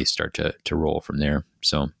can really start to roll from there.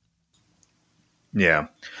 So, yeah,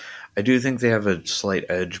 I do think they have a slight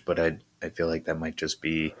edge, but I feel like that might just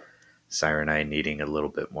be Siren Eye needing a little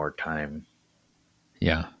bit more time.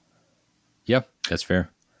 Yeah. Yep, that's fair.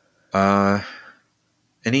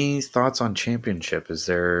 Any thoughts on Championship? Is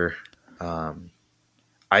there...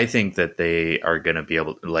 I think that they are going to be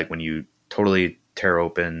able to, like, when you totally tear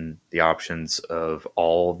open the options of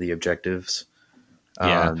all the objectives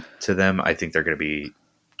to them, I think they're going to be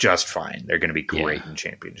just fine. They're going to be great in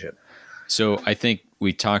Championship. So I think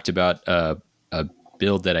we talked about a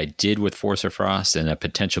build that I did with Force of Frost and a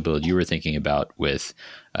potential build you were thinking about with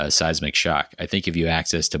Seismic Shock. I think if you have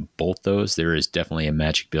access to both those, there is definitely a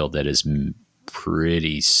Magic build that is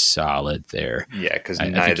pretty solid there. Yeah, because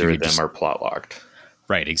neither of them are plot locked.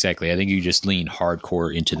 Right, exactly. I think you just lean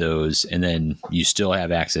hardcore into those, and then you still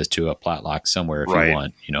have access to a plot lock somewhere if you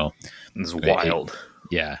want. It's wild.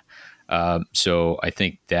 Yeah. So I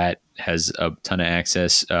think that has a ton of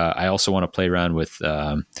access. I also want to play around with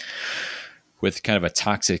kind of a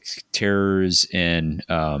Toxic Terrors and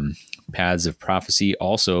Paths of Prophecy.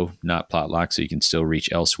 Also not plot lock, so you can still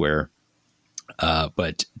reach elsewhere.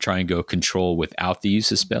 But try and go control without the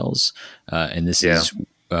use of spells. And this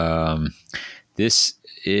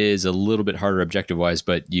is a little bit harder objective wise,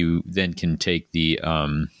 but you then can take the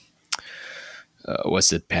what's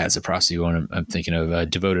the Paths of Prophecy one? I'm thinking of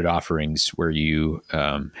Devoted Offerings, where you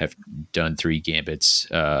have done 3 gambits,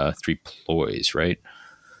 3 ploys, right?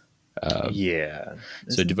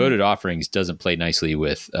 So Devoted Offerings doesn't play nicely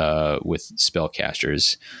with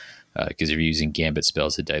spellcasters because if you're using gambit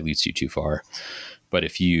spells, it dilutes you too far. But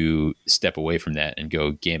if you step away from that and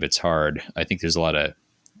go gambits hard, I think there's a lot of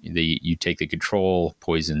you take the control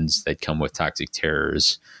poisons that come with Toxic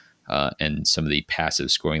Terrors and some of the passive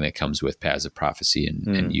scoring that comes with Paths of Prophecy,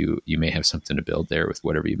 and you may have something to build there with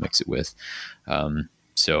whatever you mix it with.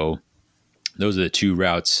 So those are the two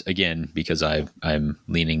routes again, because I'm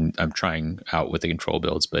trying out with the control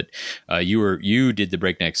builds, but you did the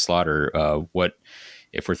breakneck slaughter. What,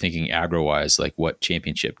 if we're thinking aggro wise, like what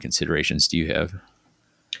championship considerations do you have?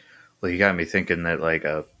 Well, you got me thinking that like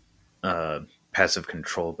a passive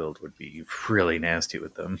control build would be really nasty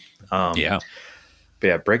with them. Yeah. But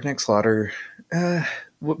yeah, breakneck slaughter.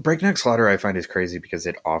 Breakneck slaughter I find is crazy because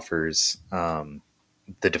it offers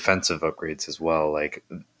the defensive upgrades as well. Like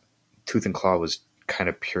Tooth and Claw was kind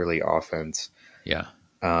of purely offense. Yeah.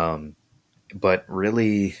 But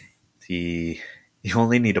really, the you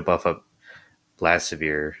only need to buff up Blast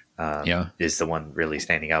Severe Yeah. is the one really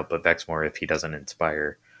standing out. But Vexmore, if he doesn't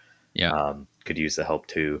inspire, Yeah. could use the help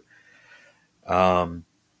too.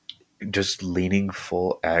 Just leaning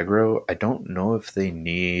full aggro. I don't know if they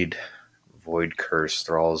need Void Curse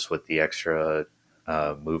Thralls with the extra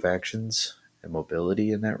move actions and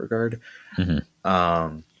mobility in that regard.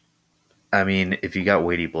 Mm-hmm. I mean, if you got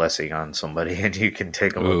Weighty Blessing on somebody and you can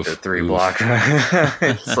take them up to 3 Oof. block,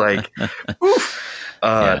 it's like, oof.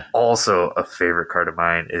 Yeah. Also, a favorite card of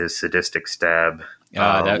mine is Sadistic Stab.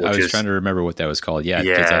 I was trying to remember what that was called. Yeah,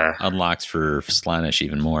 because that unlocks for Slaanesh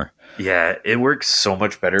even more. Yeah, it works so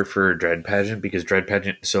much better for Dread Pageant because Dread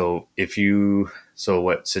Pageant. So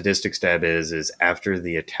what Sadistic Stab is after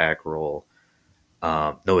the attack roll.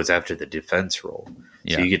 No, it's after the defense roll.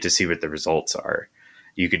 Yeah. So you get to see what the results are.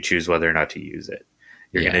 You can choose whether or not to use it.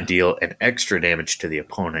 You're going to deal an extra damage to the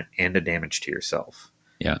opponent and a damage to yourself.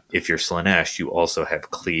 Yeah. If you're Slaanesh, you also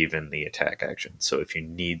have Cleave in the attack action. So if you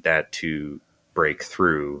need that to break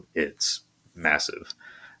through, it's massive.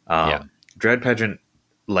 Dread Pageant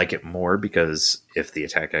like it more because if the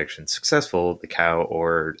attack action is successful, the cow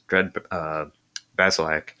or Dread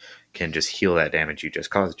Basilisk can just heal that damage you just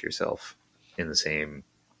caused yourself in the same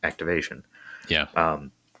activation. Yeah.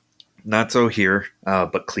 Not so here,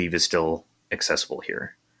 but Cleave is still accessible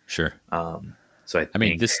here. Sure. So I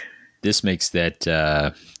mean, this makes that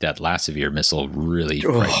Lassevere missile really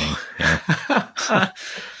frightening. Yeah.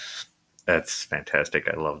 That's fantastic.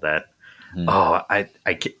 I love that. Oh,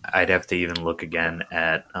 I'd have to even look again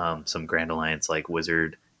at some Grand Alliance like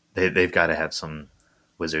Wizard. They've got to have some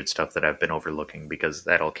Wizard stuff that I've been overlooking because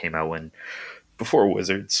that all came out before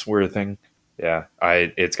Wizards were a thing. Yeah,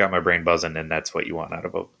 it's got my brain buzzing, and that's what you want out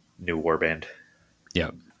of a new warband.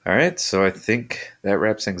 Yeah. All right, so I think that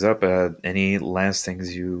wraps things up. Any last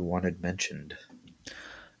things you wanted mentioned?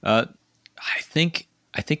 I think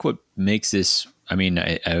what makes this. I mean,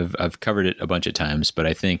 I've covered it a bunch of times, but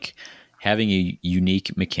I think having a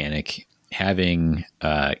unique mechanic, having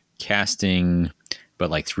casting,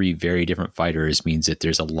 but like 3 very different fighters means that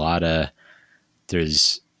there's a lot of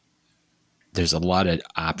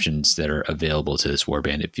options that are available to this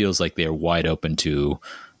warband. It feels like they're wide open to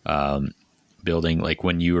building. Like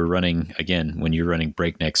when you're running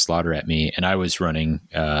Breakneck Slaughter at me, and I was running,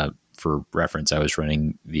 for reference, I was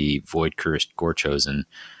running the Void Cursed Gore Chosen.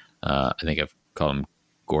 I think I've called them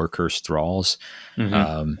Gore Cursed Thralls.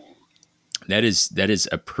 Mm-hmm. That is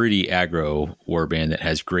a pretty aggro warband that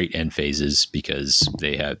has great end phases because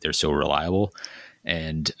they're so reliable.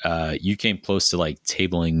 And you came close to like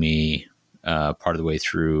tabling me part of the way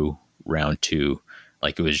through round 2.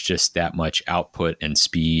 Like it was just that much output and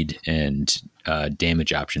speed and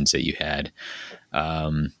damage options that you had.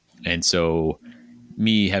 And so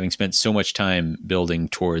me having spent so much time building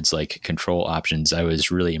towards like control options, I was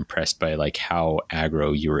really impressed by like how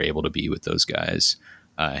aggro you were able to be with those guys,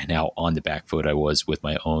 and how on the back foot I was with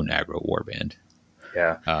my own aggro warband.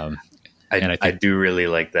 Yeah. I do really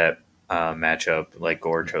like that matchup, like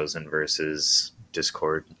Gore Chosen versus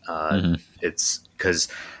Discord. It's because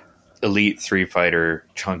Elite 3 fighter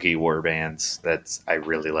chunky warbands, I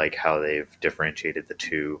really like how they've differentiated the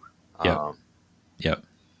two. Yep.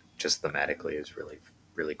 Just thematically is really,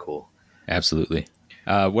 really cool. Absolutely.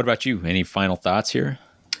 What about you? Any final thoughts here?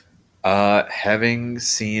 Having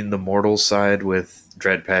seen the mortal side with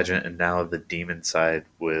Dread Pageant and now the demon side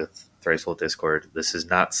with Thricefold Discord, this is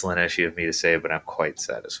not Slaaneshi of me to say, but I'm quite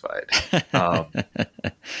satisfied.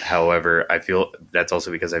 However, I feel that's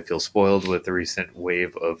also because I feel spoiled with the recent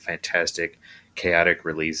wave of fantastic chaotic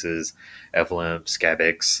releases. Ephelem,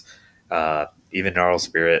 Scabix, even Gnarl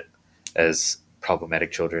Spirit, as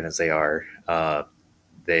problematic children as they are,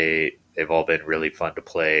 they've all been really fun to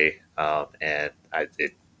play, and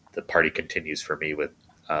the party continues for me with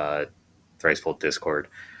Thricefold Discord.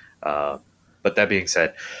 But that being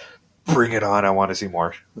said, bring it on! I want to see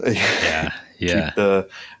more. Yeah. I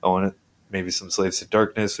want maybe some Slaves to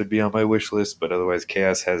Darkness would be on my wish list, but otherwise,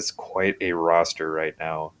 Chaos has quite a roster right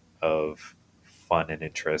now of fun and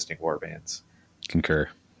interesting warbands. Concur.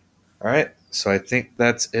 All right. So I think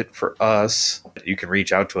that's it for us. You can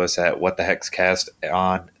reach out to us at What the Heck's Cast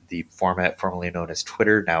on the format formerly known as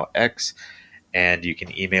Twitter, now X. And you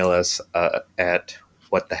can email us at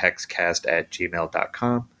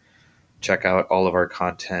whattheheckscast@gmail.com. Check out all of our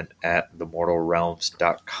content at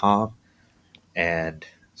themortalrealms.com. And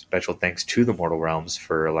special thanks to the Mortal Realms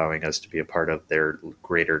for allowing us to be a part of their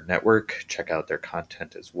greater network. Check out their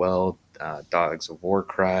content as well. Dogs of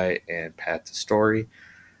Warcry and Path to Story.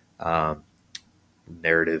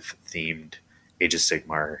 Narrative themed Age of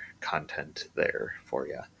Sigmar content there for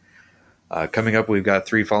you. Coming up, we've got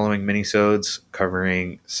 3 following minisodes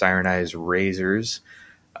covering Sirenized Razors,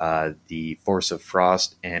 the Force of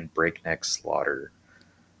Frost, and Breakneck Slaughter.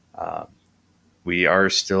 We are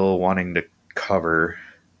still wanting to cover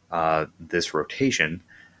this rotation,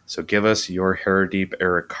 so give us your Harrowdeep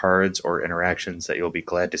era cards or interactions that you'll be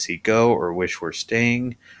glad to see go or wish were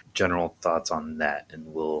staying. General thoughts on that,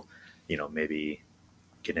 and we'll, maybe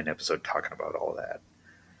get an episode talking about all that.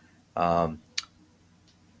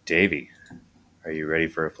 Davey, are you ready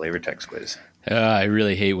for a flavor text quiz? I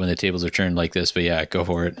really hate when the tables are turned like this, but yeah, go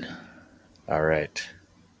for it. All right.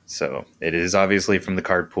 So it is obviously from the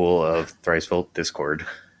card pool of Thricefold Discord.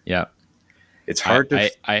 Yeah. It's hard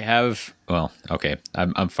I have, well, okay.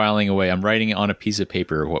 I'm filing away. I'm writing on a piece of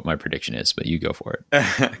paper what my prediction is, but you go for it.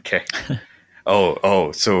 Okay.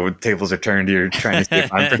 Oh, so tables are turned. You're trying to see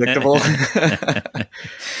if I'm predictable?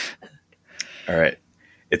 All right.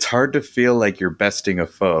 It's hard to feel like you're besting a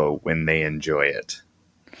foe when they enjoy it.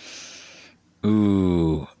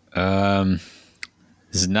 Ooh. This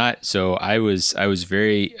is not, so I was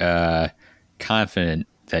very confident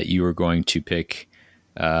that you were going to pick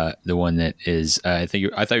the one that is, I thought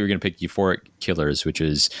you were going to pick Euphoric Killers, which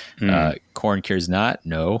is Corn Cares Not.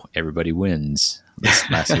 No, Everybody Wins.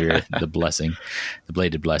 Last year, the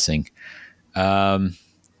Bladed Blessing.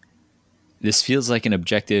 This feels like an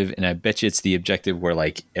objective, and I bet you it's the objective where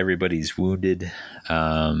like everybody's wounded.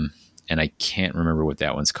 And I can't remember what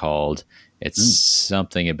that one's called. It's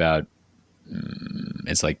something about,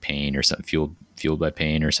 it's like pain or something, fueled by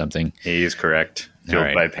pain or something. He is correct.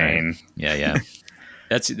 Fueled by pain. Right. Yeah.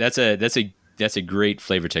 That's a great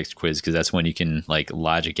flavor text quiz, because that's when you can like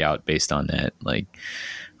logic out based on that, like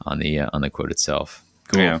on the quote itself.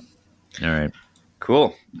 Cool. Yeah. All right.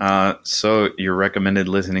 Cool. So your recommended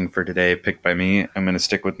listening for today, picked by me. I'm going to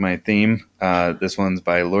stick with my theme. This one's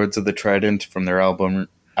by Lords of the Trident from their album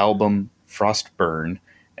Frostburn,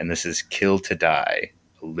 and this is Kill to Die,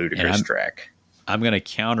 a ludicrous track. I'm going to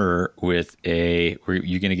counter with you're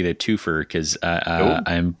going to get a twofer, because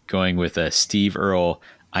I'm going with a Steve Earle,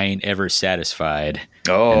 I Ain't Ever Satisfied.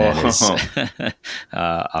 Oh, and that is,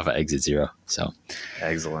 off of Exit Zero. So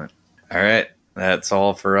excellent. All right. That's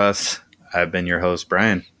all for us. I've been your host,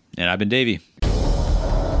 Brian. And I've been Davey.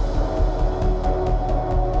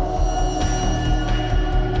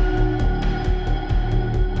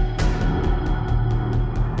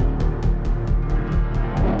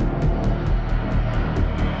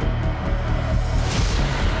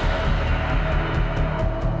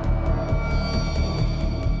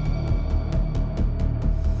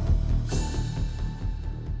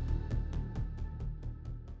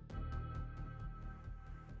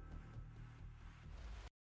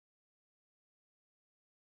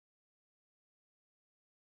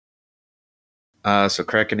 So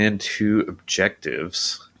cracking into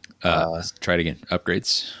objectives. Let's try it again.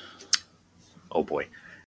 Upgrades. Oh boy.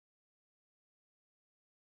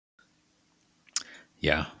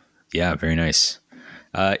 Yeah. Very nice.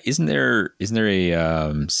 Isn't there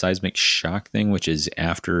a seismic shock thing, which is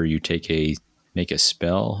after you make a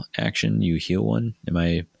spell action, you heal one? Am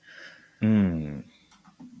I?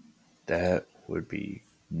 That would be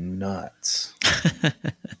nuts.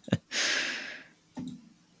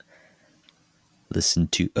 Listen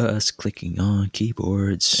to us clicking on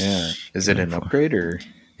keyboards. Yeah. Is it an upgrade or?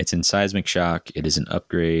 It's in Seismic Shock. It is an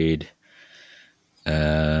upgrade.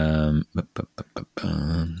 Well,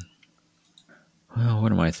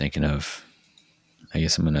 what am I thinking of? I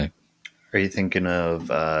guess I'm gonna. Are you thinking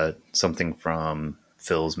of something from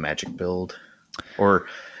Phil's Magic build, or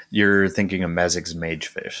you're thinking of Mazik's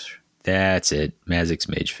Magefish? That's it, Mazik's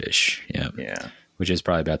Magefish. Yeah. Which is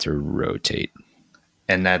probably about to rotate.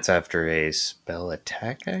 And that's after a spell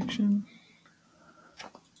attack action?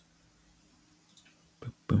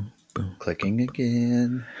 Boom, boom, boom. Clicking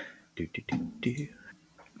again.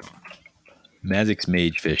 Mazik's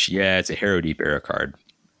Magefish. Yeah, it's a Harrowdeep era card.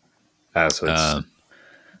 So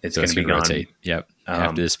it's going to be rotate. Yep.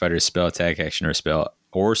 After this fighter's spell attack action or spell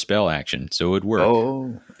or spell action, so it would work.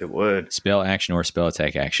 Oh, it would. Spell action or spell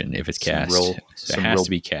attack action if it's cast. So it has to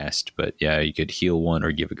be cast, but yeah, you could heal one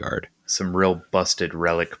or give a guard. Some real busted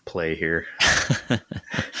relic play here.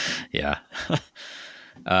 Yeah.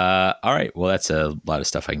 All right. Well, that's a lot of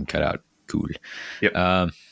stuff I can cut out. Cool. Yep.